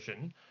PC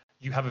version,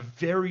 you have a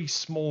very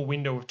small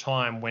window of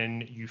time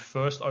when you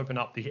first open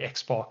up the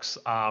Xbox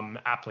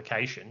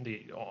application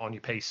on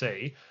your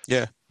PC,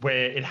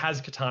 where it has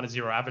Katana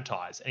Zero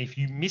advertised. And if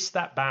you miss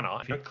that banner,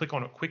 if you don't click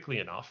on it quickly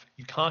enough,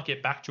 you can't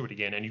get back to it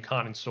again and you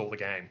can't install the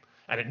game.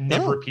 And it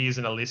never appears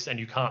in a list and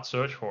you can't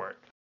search for it.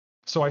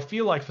 So I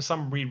feel like for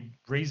some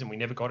reason we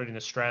never got it in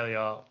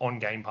Australia on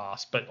Game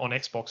Pass, but on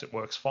Xbox it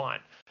works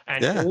fine.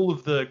 And all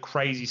of the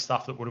crazy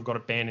stuff that would have got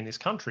it banned in this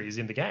country is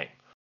in the game.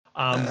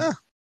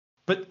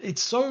 But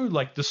it's so,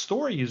 like, the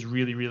story is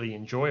really, really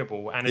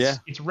enjoyable, and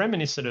it's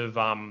reminiscent of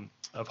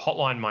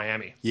Hotline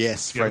Miami.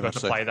 Yes, if you ever got to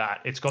play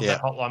that. It's got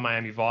that Hotline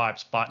Miami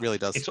vibes, but really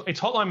does.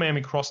 It's Hotline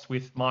Miami crossed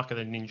with Mark of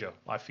the Ninja.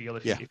 I feel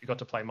if you got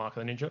to play Mark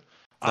of the Ninja.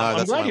 No,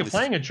 I'm glad you're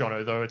playing it,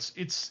 Jono. Though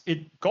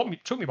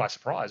it took me by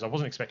surprise. I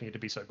wasn't expecting it to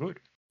be so good.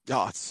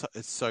 Oh, it's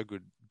so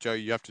good, Joe.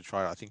 You have to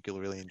try it. I think you'll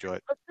really enjoy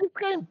it.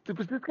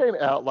 Was this game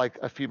out like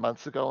a few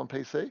months ago on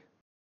PC?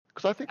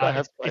 Because I think I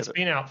have played it. It's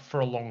been out for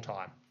a long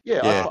time.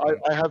 Yeah.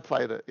 I have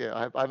played it.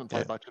 Yeah, I haven't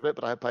played much of it,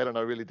 but I have played it and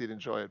I really did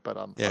enjoy it. But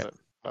I don't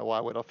know why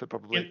I went off it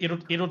probably.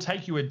 It'll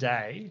take you a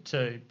day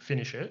to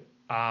finish it.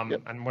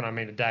 And when I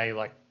mean a day,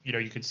 like,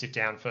 you could sit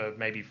down for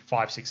maybe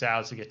 5-6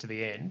 hours to get to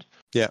the end.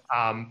 Yeah.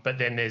 But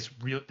then there's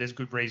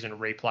good reason to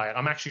replay it.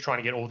 I'm actually trying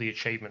to get all the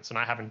achievements, and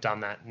I haven't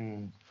done that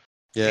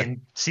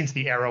since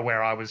the era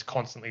where I was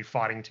constantly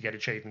fighting to get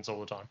achievements all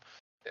the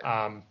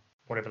time.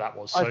 Whatever that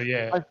was.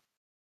 So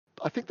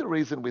I think the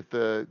reason with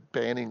the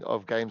banning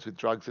of games with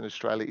drugs in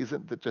Australia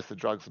isn't just the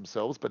drugs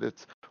themselves, but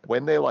it's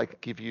when they like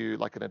give you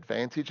like an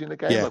advantage in the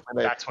game, like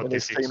when they're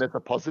seen as a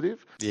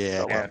positive.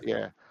 Yeah.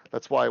 So,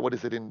 that's why. What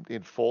is it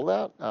in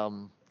Fallout?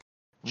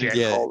 Jet.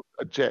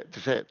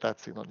 Jet.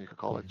 That's not you could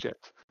call it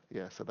Jet.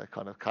 Yeah. So they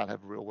kind of can't have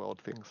real world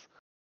things.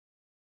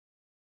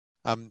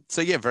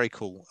 So yeah, very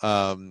cool.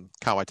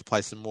 Can't wait to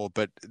play some more.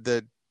 But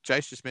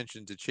Jace just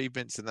mentioned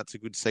achievements, and that's a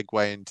good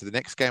segue into the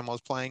next game I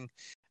was playing.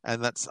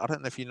 And I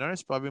don't know if you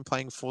noticed, but I've been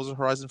playing Forza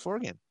Horizon 4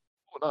 again.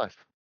 Oh, nice.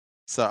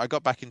 So I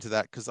got back into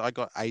that because I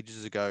got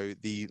ages ago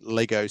the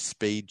Lego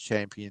Speed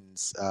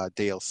Champions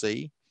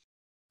DLC.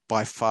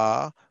 By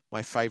far,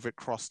 my favorite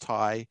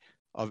cross-tie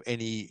of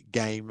any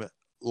game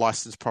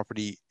licensed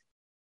property.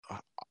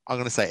 I'm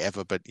going to say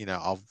ever, but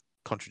I'll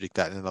contradict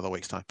that in another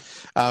week's time.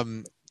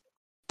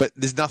 But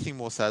there's nothing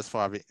more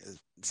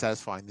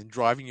satisfying than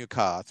driving your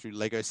car through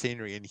Lego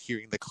scenery and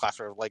hearing the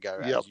clatter of Lego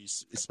as you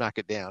smack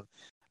it down.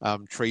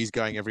 Trees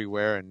going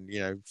everywhere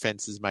and,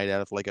 fences made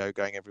out of Lego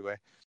going everywhere.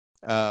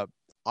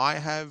 I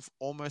have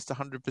almost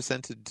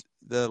 100%ed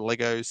the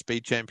Lego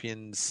Speed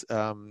Champions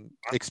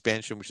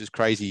expansion, which is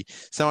crazy.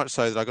 So much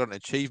so that I got an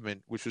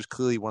achievement, which was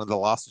clearly one of the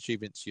last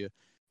achievements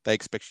they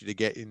expect you to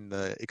get in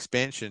the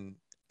expansion.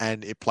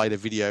 And it played a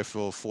video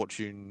for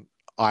Fortune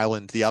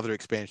Island, the other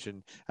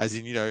expansion, as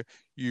in,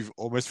 you've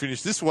almost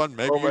finished this one.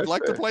 Maybe you'd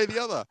like to play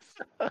the other.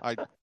 I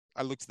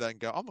looked at that and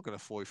go, I'm not going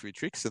to fall for your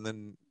tricks. And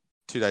then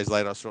 2 days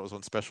later, I saw it was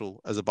on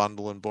special as a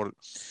bundle and bought it.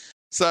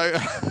 So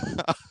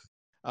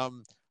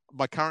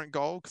my current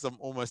goal, because I'm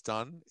almost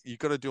done, you've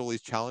got to do all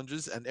these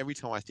challenges. And every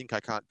time I think I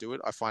can't do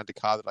it, I find a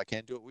car that I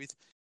can do it with,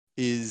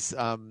 is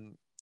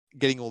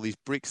getting all these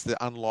bricks that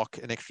unlock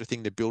an extra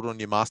thing to build on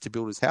your master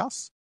builder's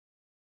house.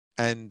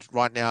 And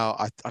right now,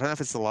 I don't know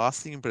if it's the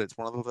last thing, but it's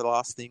one of the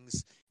last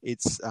things.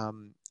 It's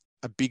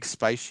a big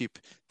spaceship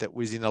that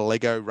was in a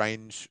Lego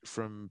range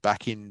from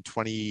back in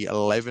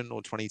 2011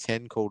 or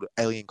 2010 called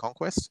Alien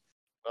Conquest.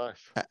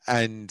 Nice.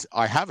 And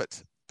I have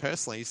it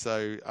personally,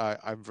 so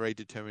I'm very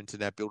determined to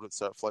now build it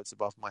so it floats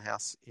above my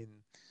house in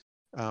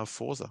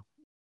Forza.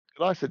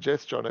 Can I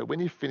suggest, Jono, when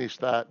you finish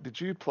that, did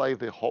you play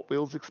the Hot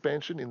Wheels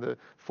expansion in the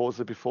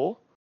Forza before?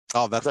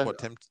 Oh, that's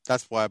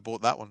why I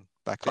bought that one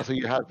back then. So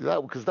you have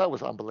that, because that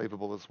was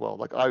unbelievable as well.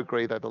 Like, I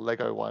agree that the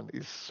Lego one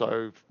is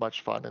so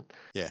much fun,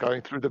 and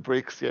going through the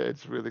bricks,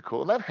 it's really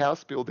cool. And that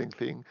house building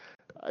thing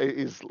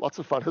is lots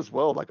of fun as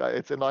well. Like,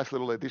 it's a nice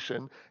little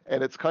addition,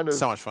 and it's kind of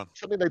so much fun.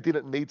 Something they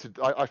didn't need to.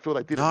 I feel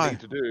they didn't need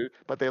to do,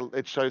 but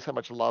it shows how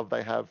much love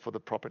they have for the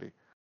property.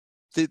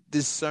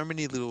 There's so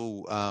many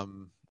little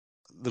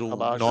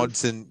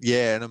nods and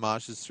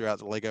homages throughout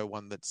the Lego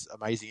one that's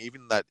amazing.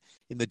 Even that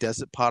in the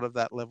desert part of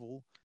that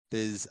level,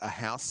 there's a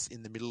house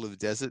in the middle of the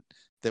desert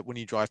that when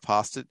you drive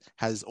past it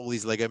has all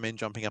these Lego men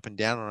jumping up and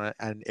down on it,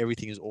 and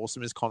everything is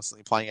awesome is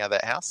constantly playing out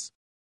of that house.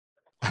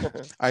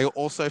 I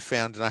also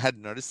found, and I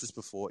hadn't noticed this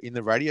before, in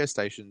the radio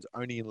stations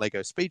only in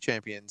Lego Speed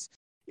Champions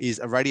is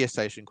a radio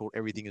station called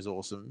Everything is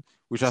Awesome,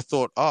 which I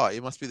thought,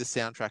 it must be the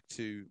soundtrack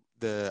to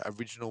the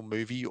original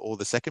movie or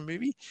the second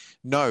movie.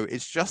 No,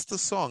 it's just the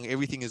song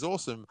 "Everything Is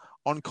Awesome"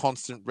 on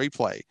constant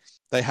replay.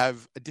 They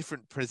have a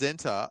different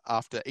presenter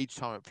after each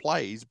time it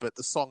plays, but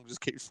the song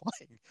just keeps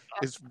playing.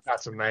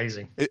 That's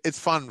amazing. It's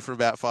fun for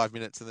about 5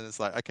 minutes, and then it's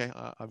like, okay,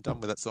 I'm done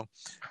with that song.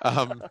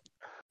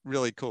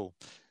 Really cool.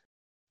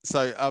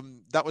 So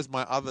that was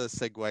my other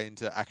segue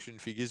into action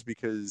figures,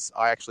 because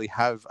I actually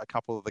have a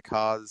couple of the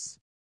cars,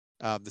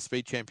 the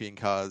Speed Champion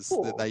cars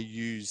that they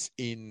use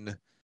in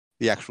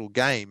the actual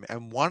game.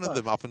 And one of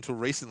them up until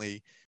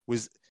recently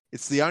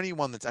it's the only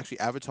one that's actually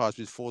advertised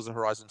with Forza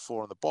Horizon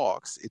 4 on the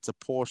box. It's a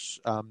Porsche,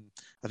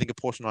 I think a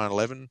Porsche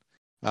 911,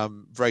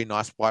 very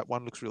nice white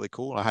one, looks really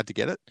cool. And I had to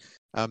get it.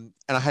 And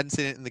I hadn't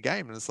seen it in the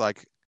game. And it's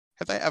like,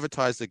 have they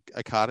advertised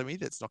a car to me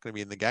that's not going to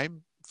be in the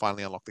game?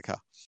 Finally unlocked the car.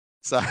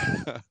 So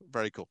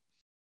very cool.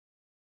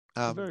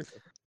 Very cool.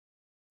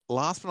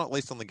 Last but not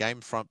least on the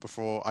game front,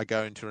 before I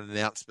go into an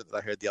announcement that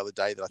I heard the other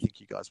day that I think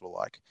you guys will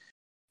like,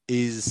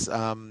 is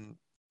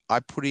I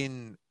put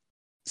in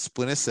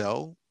Splinter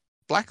Cell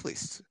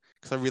Blacklist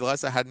because I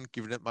realized I hadn't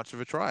given it much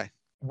of a try.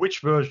 Which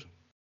version?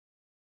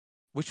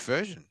 Which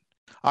version?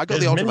 I got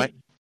the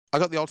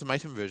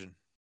Ultimatum version.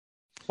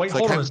 Wait,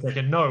 hold on a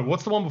second. No,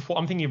 what's the one before?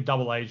 I'm thinking of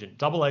Double Agent.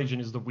 Double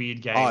Agent is the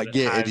weird game. Oh,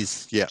 yeah, it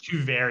is. Yeah. Two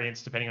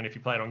variants depending on if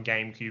you play it on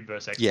GameCube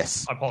versus Xbox.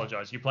 Yes. I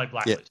apologize. You played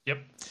Blacklist. Yep.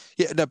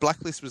 Yeah, no,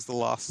 Blacklist was the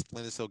last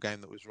Splinter Cell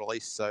game that was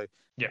released. So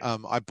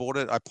I bought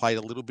it. I played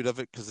a little bit of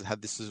it because it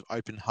had this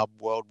open hub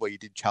world where you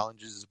did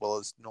challenges as well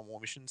as normal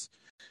missions.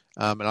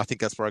 And I think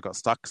that's where I got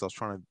stuck because I was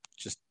trying to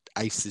just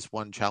ace this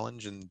one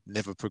challenge and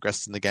never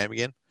progressed in the game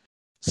again.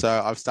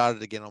 So I've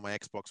started again on my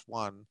Xbox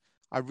One.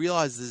 I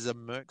realized there's a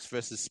Mercs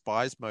versus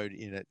Spies mode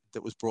in it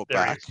that was brought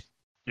back.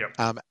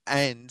 Yep.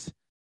 And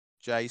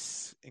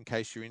Jace, in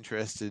case you're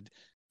interested,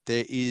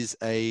 there is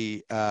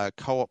a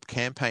co-op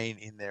campaign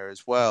in there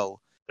as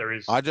well. There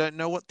is. I don't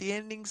know what the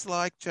ending's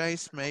like,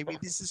 Jace. Maybe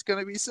this is going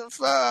to be some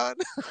fun.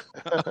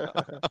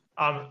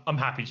 I'm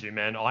happy to,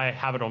 man. I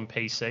have it on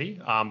PC,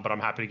 but I'm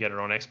happy to get it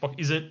on Xbox.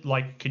 Is it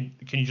like can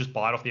you just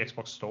buy it off the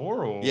Xbox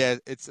store? Or yeah,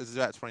 it's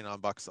about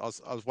 $29.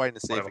 I was waiting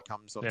to see if it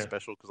comes on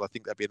special because I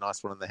think that'd be a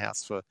nice one in the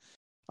house for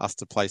us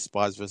to play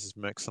Spies versus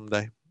Mercs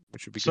someday,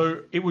 which would be good.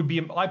 So it would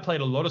be. I played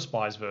a lot of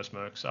Spies versus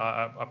Mercs.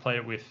 I played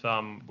it with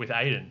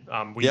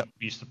Aiden. We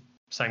used to.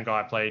 Same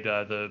guy played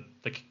the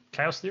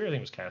Chaos Theory. I think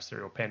it was Chaos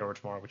Theory or Pandora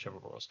Tomorrow, whichever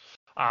it was.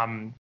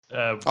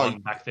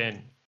 Back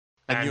then.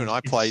 And you and I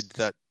played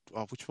that.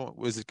 Oh, which one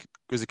was it?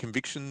 Was it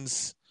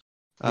Convictions?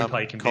 We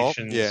played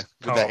Convictions,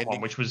 co-op one,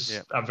 which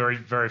was a very,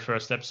 very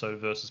first episode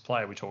versus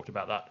player. We talked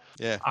about that.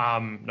 Yeah.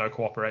 No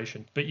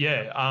cooperation, but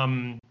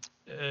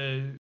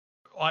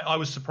I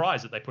was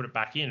surprised that they put it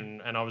back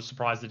in, and I was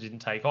surprised it didn't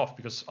take off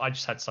because I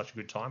just had such a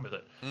good time with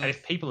it. And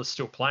if people are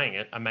still playing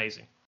it,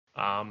 amazing.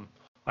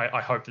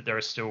 I hope that there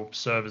are still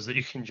servers that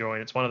you can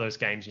join. It's one of those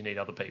games you need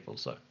other people.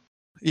 So,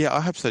 yeah,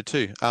 I hope so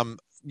too.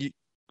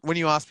 When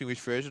you asked me which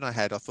version I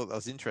had, I thought that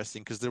was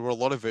interesting because there were a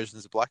lot of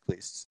versions of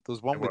Blacklist. There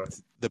was one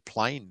with the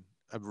plane,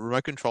 a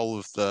remote control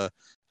of the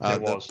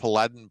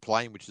Paladin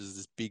plane, which is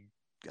this big.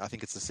 I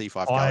think it's the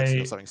C5 Galaxy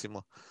or something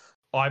similar.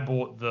 I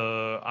bought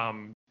the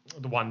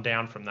one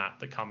down from that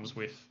comes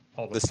with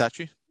the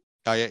statue.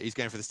 Oh yeah, he's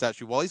going for the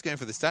statue. While he's going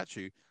for the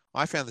statue,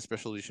 I found the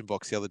special edition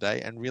box the other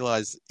day and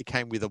realized it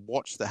came with a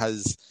watch that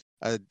has.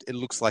 It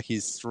looks like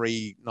his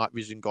 3 night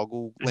vision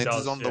goggle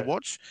lenses on the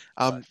watch.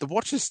 The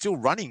watch is still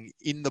running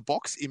in the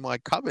box in my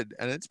cupboard,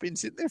 and it's been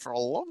sitting there for a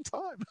long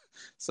time.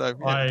 So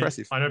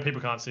impressive. I know people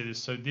can't see this.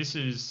 So this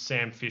is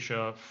Sam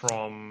Fisher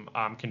from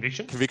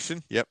Conviction.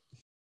 Conviction, yep.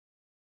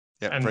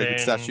 Yeah, and very good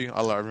statue.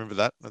 I remember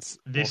that.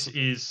 This awesome.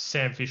 Is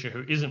Sam Fisher,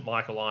 who isn't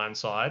Michael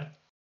Ironside,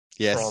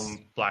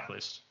 from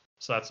Blacklist.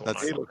 So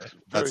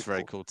that's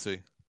very cool too.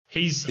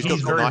 He's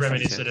very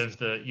reminiscent of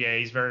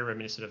he's very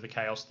reminiscent of the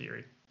Chaos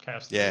Theory.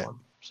 One.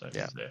 So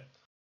he's there.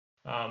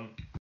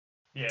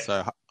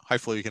 So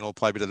hopefully we can all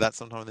play a bit of that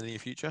sometime in the near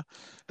future.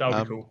 That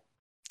would be cool.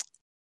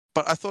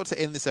 But I thought to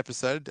end this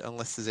episode,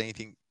 unless there's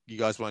anything you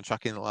guys want to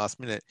chuck in at the last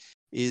minute,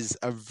 is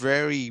a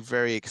very,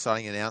 very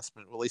exciting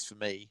announcement, at least for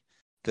me,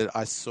 that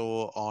I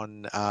saw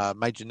on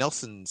Major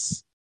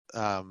Nelson's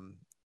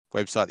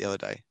website the other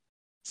day.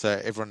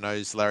 So everyone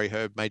knows Larry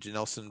Herb, Major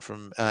Nelson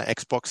from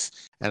Xbox,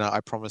 and I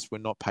promise we're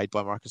not paid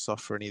by Microsoft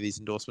for any of these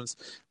endorsements.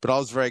 But I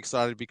was very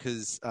excited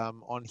because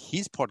on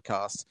his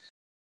podcast,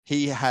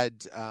 he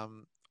had,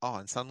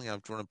 and suddenly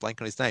I've drawn a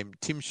blank on his name,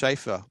 Tim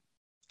Schafer,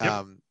 making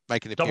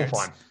an appearance. Double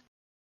Fine.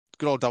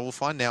 Good old Double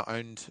Fine, now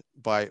owned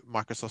by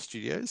Microsoft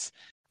Studios.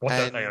 What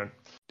don't they own?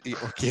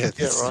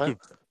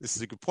 This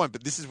is a good point,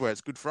 but this is where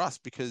it's good for us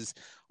because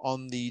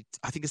on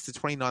I think it's the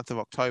 29th of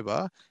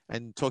October,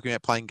 and talking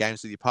about playing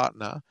games with your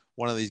partner,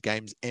 one of these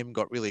games, M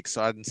got really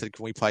excited and said,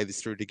 can we play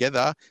this through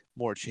together?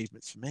 More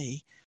achievements for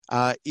me.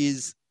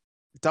 Is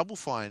Double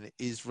Fine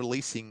is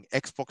releasing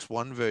Xbox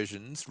One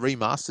versions,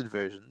 remastered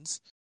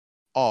versions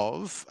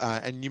of,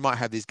 and you might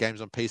have these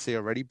games on PC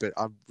already, but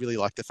I really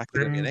like the fact that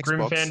they're on Xbox.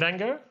 Grim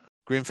Fandango?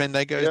 Grim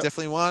Fandango is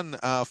definitely one.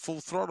 Full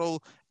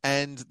Throttle,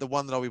 and the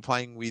one that I'll be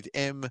playing with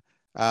M,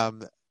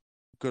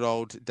 good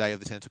old Day of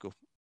the Tentacle.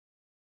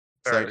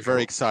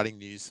 Very exciting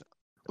news.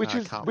 Which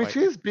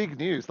is big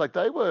news. Like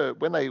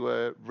when they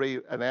were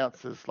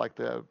re-announced as like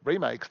the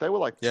remakes, they were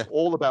like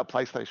all about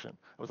PlayStation.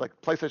 It was like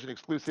PlayStation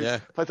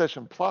exclusive,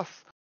 PlayStation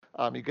Plus.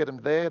 You get them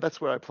there.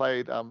 That's where I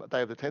played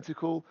Day of the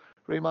Tentacle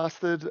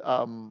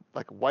remastered,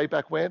 like way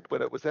back when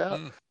it was out.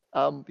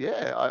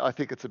 I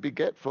think it's a big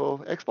get for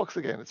Xbox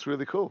again. It's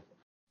really cool.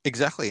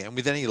 Exactly, and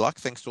with any luck,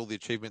 thanks to all the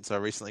achievements I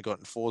recently got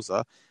in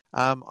Forza,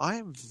 I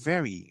am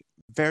very,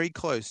 very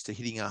close to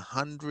hitting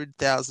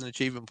 100,000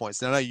 achievement points.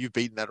 Now, I know you've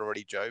beaten that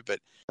already, Joe, but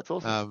that's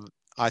awesome.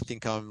 I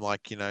think I'm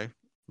like,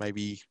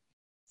 maybe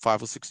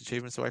 5 or 6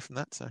 achievements away from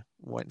that. So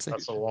we'll wait and see.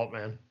 That's a lot,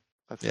 man.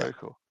 That's very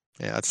cool.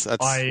 Yeah, that's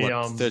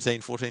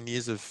 13, 14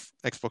 years of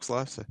Xbox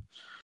Live. So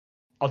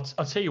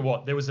I'll tell you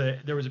what, there was a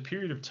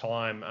period of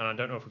time, and I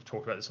don't know if we've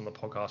talked about this on the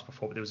podcast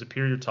before, but there was a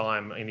period of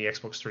time in the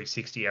Xbox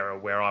 360 era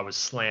where I was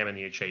slamming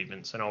the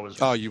achievements, and I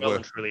was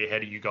and truly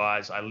ahead of you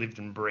guys. I lived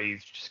and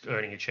breathed just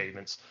earning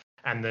achievements.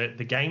 And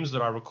the games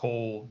that I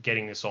recall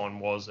getting this on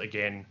was,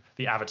 again,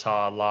 the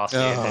Avatar Last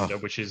Airbender,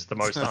 which is the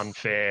most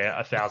unfair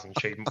 1,000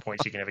 achievement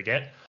points you can ever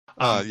get.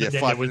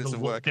 5 minutes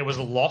of work. There was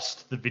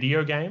Lost, the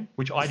video game,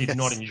 which I did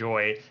not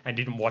enjoy and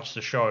didn't watch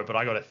the show, but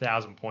I got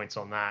 1,000 points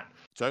on that.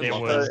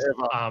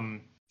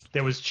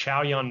 There was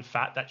Chow Yun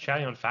Fat, that Chow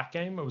Yun Fat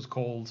game. It was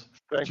called.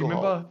 Do you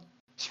remember?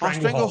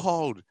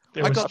 Stranglehold.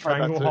 There was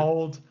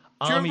Stranglehold.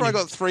 Do you remember I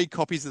got 3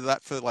 copies of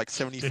that for like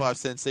 75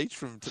 cents each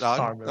from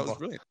Target? That was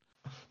brilliant.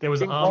 There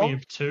was Army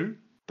of Two.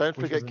 Don't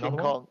forget King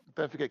Kong.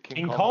 Don't forget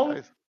King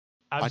Kong.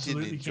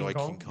 Absolutely, I didn't enjoy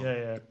King Kong.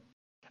 Yeah.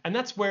 And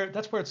that's where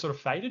it sort of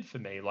faded for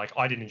me. Like,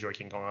 I didn't enjoy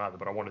King Kong either,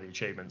 but I wanted the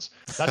achievements.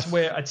 That's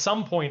where at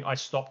some point I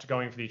stopped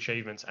going for the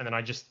achievements, and then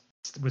I just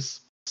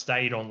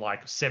stayed on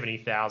like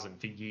 70,000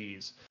 for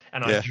years.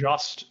 And I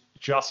just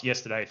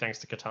yesterday, thanks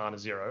to Katana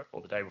Zero,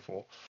 or the day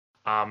before,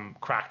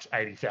 cracked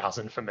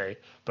 80,000 for me.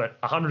 But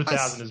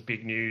 100,000 is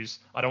big news.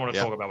 I don't want to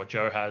talk about what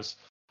Joe has.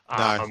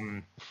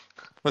 No.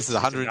 What's this,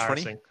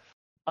 120?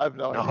 I have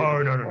no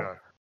idea. No.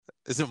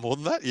 Is it more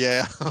than that?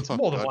 Yeah. It's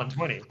more than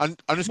 120. I'm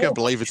just going to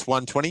believe it's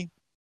 120.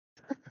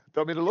 Do you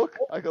want me to look?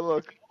 I can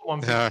look.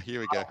 Here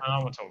we go. I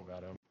don't want to talk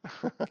about him.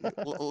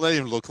 Let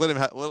him look. Let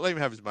him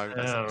have his moment.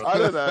 I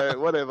don't know.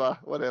 Whatever.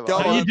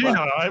 No, you do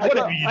know.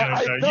 Whatever you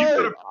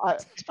know.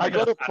 I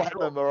got a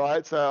platinum, all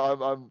right.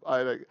 So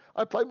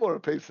I play more on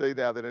PC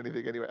now than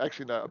anything. Anyway,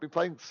 actually, no. I've been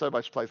playing so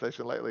much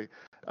PlayStation lately.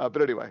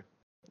 But anyway,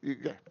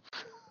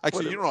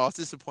 Actually, you know what I was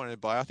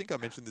disappointed by? I think I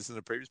mentioned this in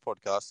a previous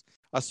podcast.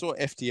 I saw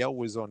FTL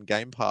was on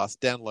Game Pass,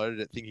 downloaded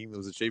it thinking there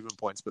was achievement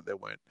points, but there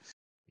weren't.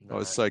 No. I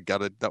was so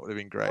gutted. That would have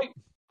been great.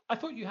 I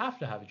thought you have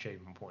to have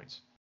achievement points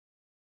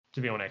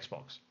to be on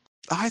Xbox.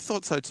 I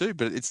thought so too,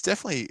 but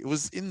it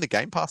was in the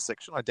Game Pass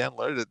section. I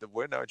downloaded it. There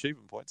were no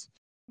achievement points.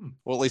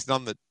 Or at least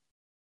none that,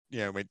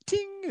 went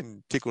ting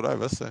and tickled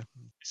over. So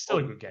it's still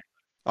a good game.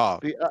 Oh,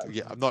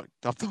 yeah. I'm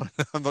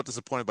not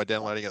disappointed by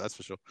downloading it. That's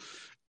for sure.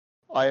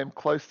 I am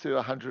close to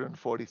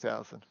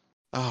 140,000.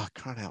 Oh,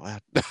 crying out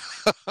loud.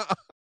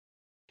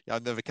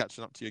 I'm never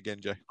catching up to you again,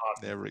 Joe.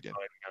 Never again. I'm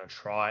not even going to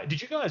try.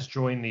 Did you guys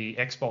join the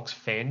Xbox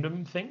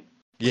fandom thing?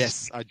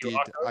 Yes, I did.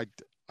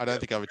 I don't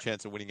think I have a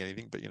chance of winning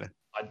anything, but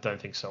I don't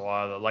think so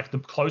either. Like, the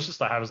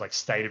closest I have is like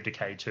State of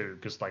Decay 2,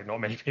 because like not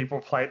many people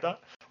played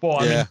that.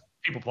 Well, I mean,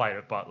 people played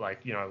it, but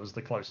like, it was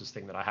the closest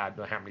thing that I had.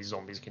 How many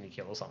zombies can you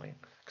kill or something?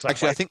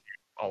 Because I think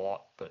a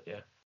lot, but yeah.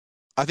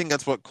 I think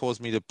that's what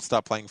caused me to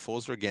start playing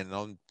Forza again.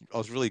 And I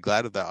was really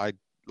glad of that.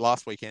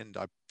 Last weekend,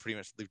 I pretty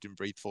much lived and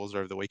breathed Forza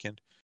over the weekend.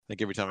 I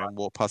think every time I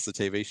walked past the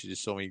TV, she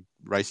just saw me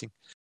racing.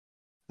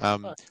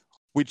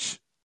 Which,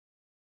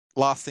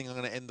 last thing I'm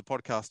going to end the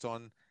podcast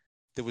on,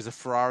 there was a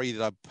Ferrari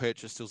that I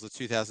purchased. It was a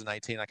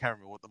 2018. I can't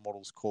remember what the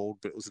model's called,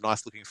 but it was a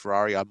nice looking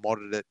Ferrari. I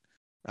modded it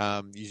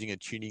using a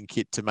tuning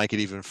kit to make it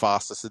even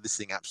faster. So this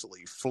thing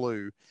absolutely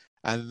flew.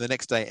 And the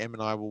next day, Em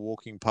and I were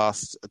walking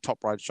past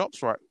Top Ride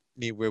Shops right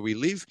near where we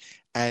live,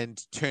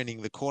 and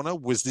turning the corner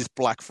was this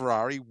black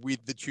Ferrari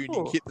with the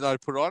tuning kit that I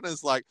put on.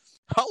 It's like,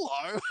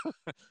 hello.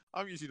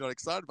 I'm usually not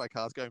excited by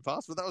cars going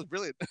past, but that was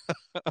brilliant.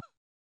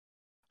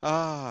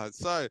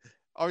 So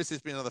obviously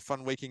it's been another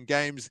fun week in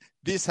games.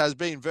 This has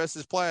been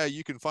Versus Player.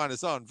 You can find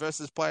us on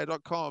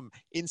versusplayer.com,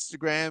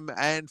 Instagram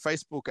and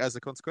Facebook as a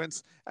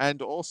consequence,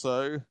 and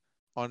also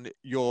on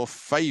your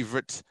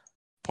favorite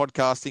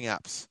podcasting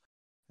apps.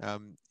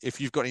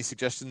 If you've got any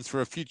suggestions for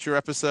a future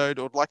episode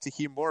or would like to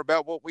hear more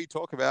about what we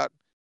talk about,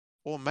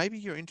 or maybe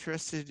you're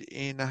interested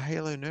in a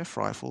Halo Nerf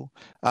rifle,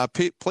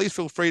 please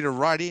feel free to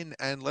write in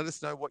and let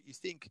us know what you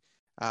think.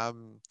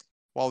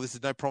 While this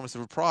is no promise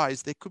of a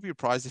prize, there could be a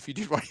prize if you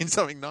do write in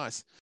something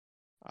nice.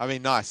 I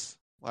mean, nice.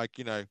 Like,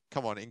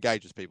 come on,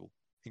 engage us, people.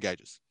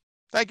 Engage us.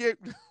 Thank you.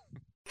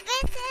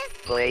 This is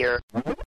Player.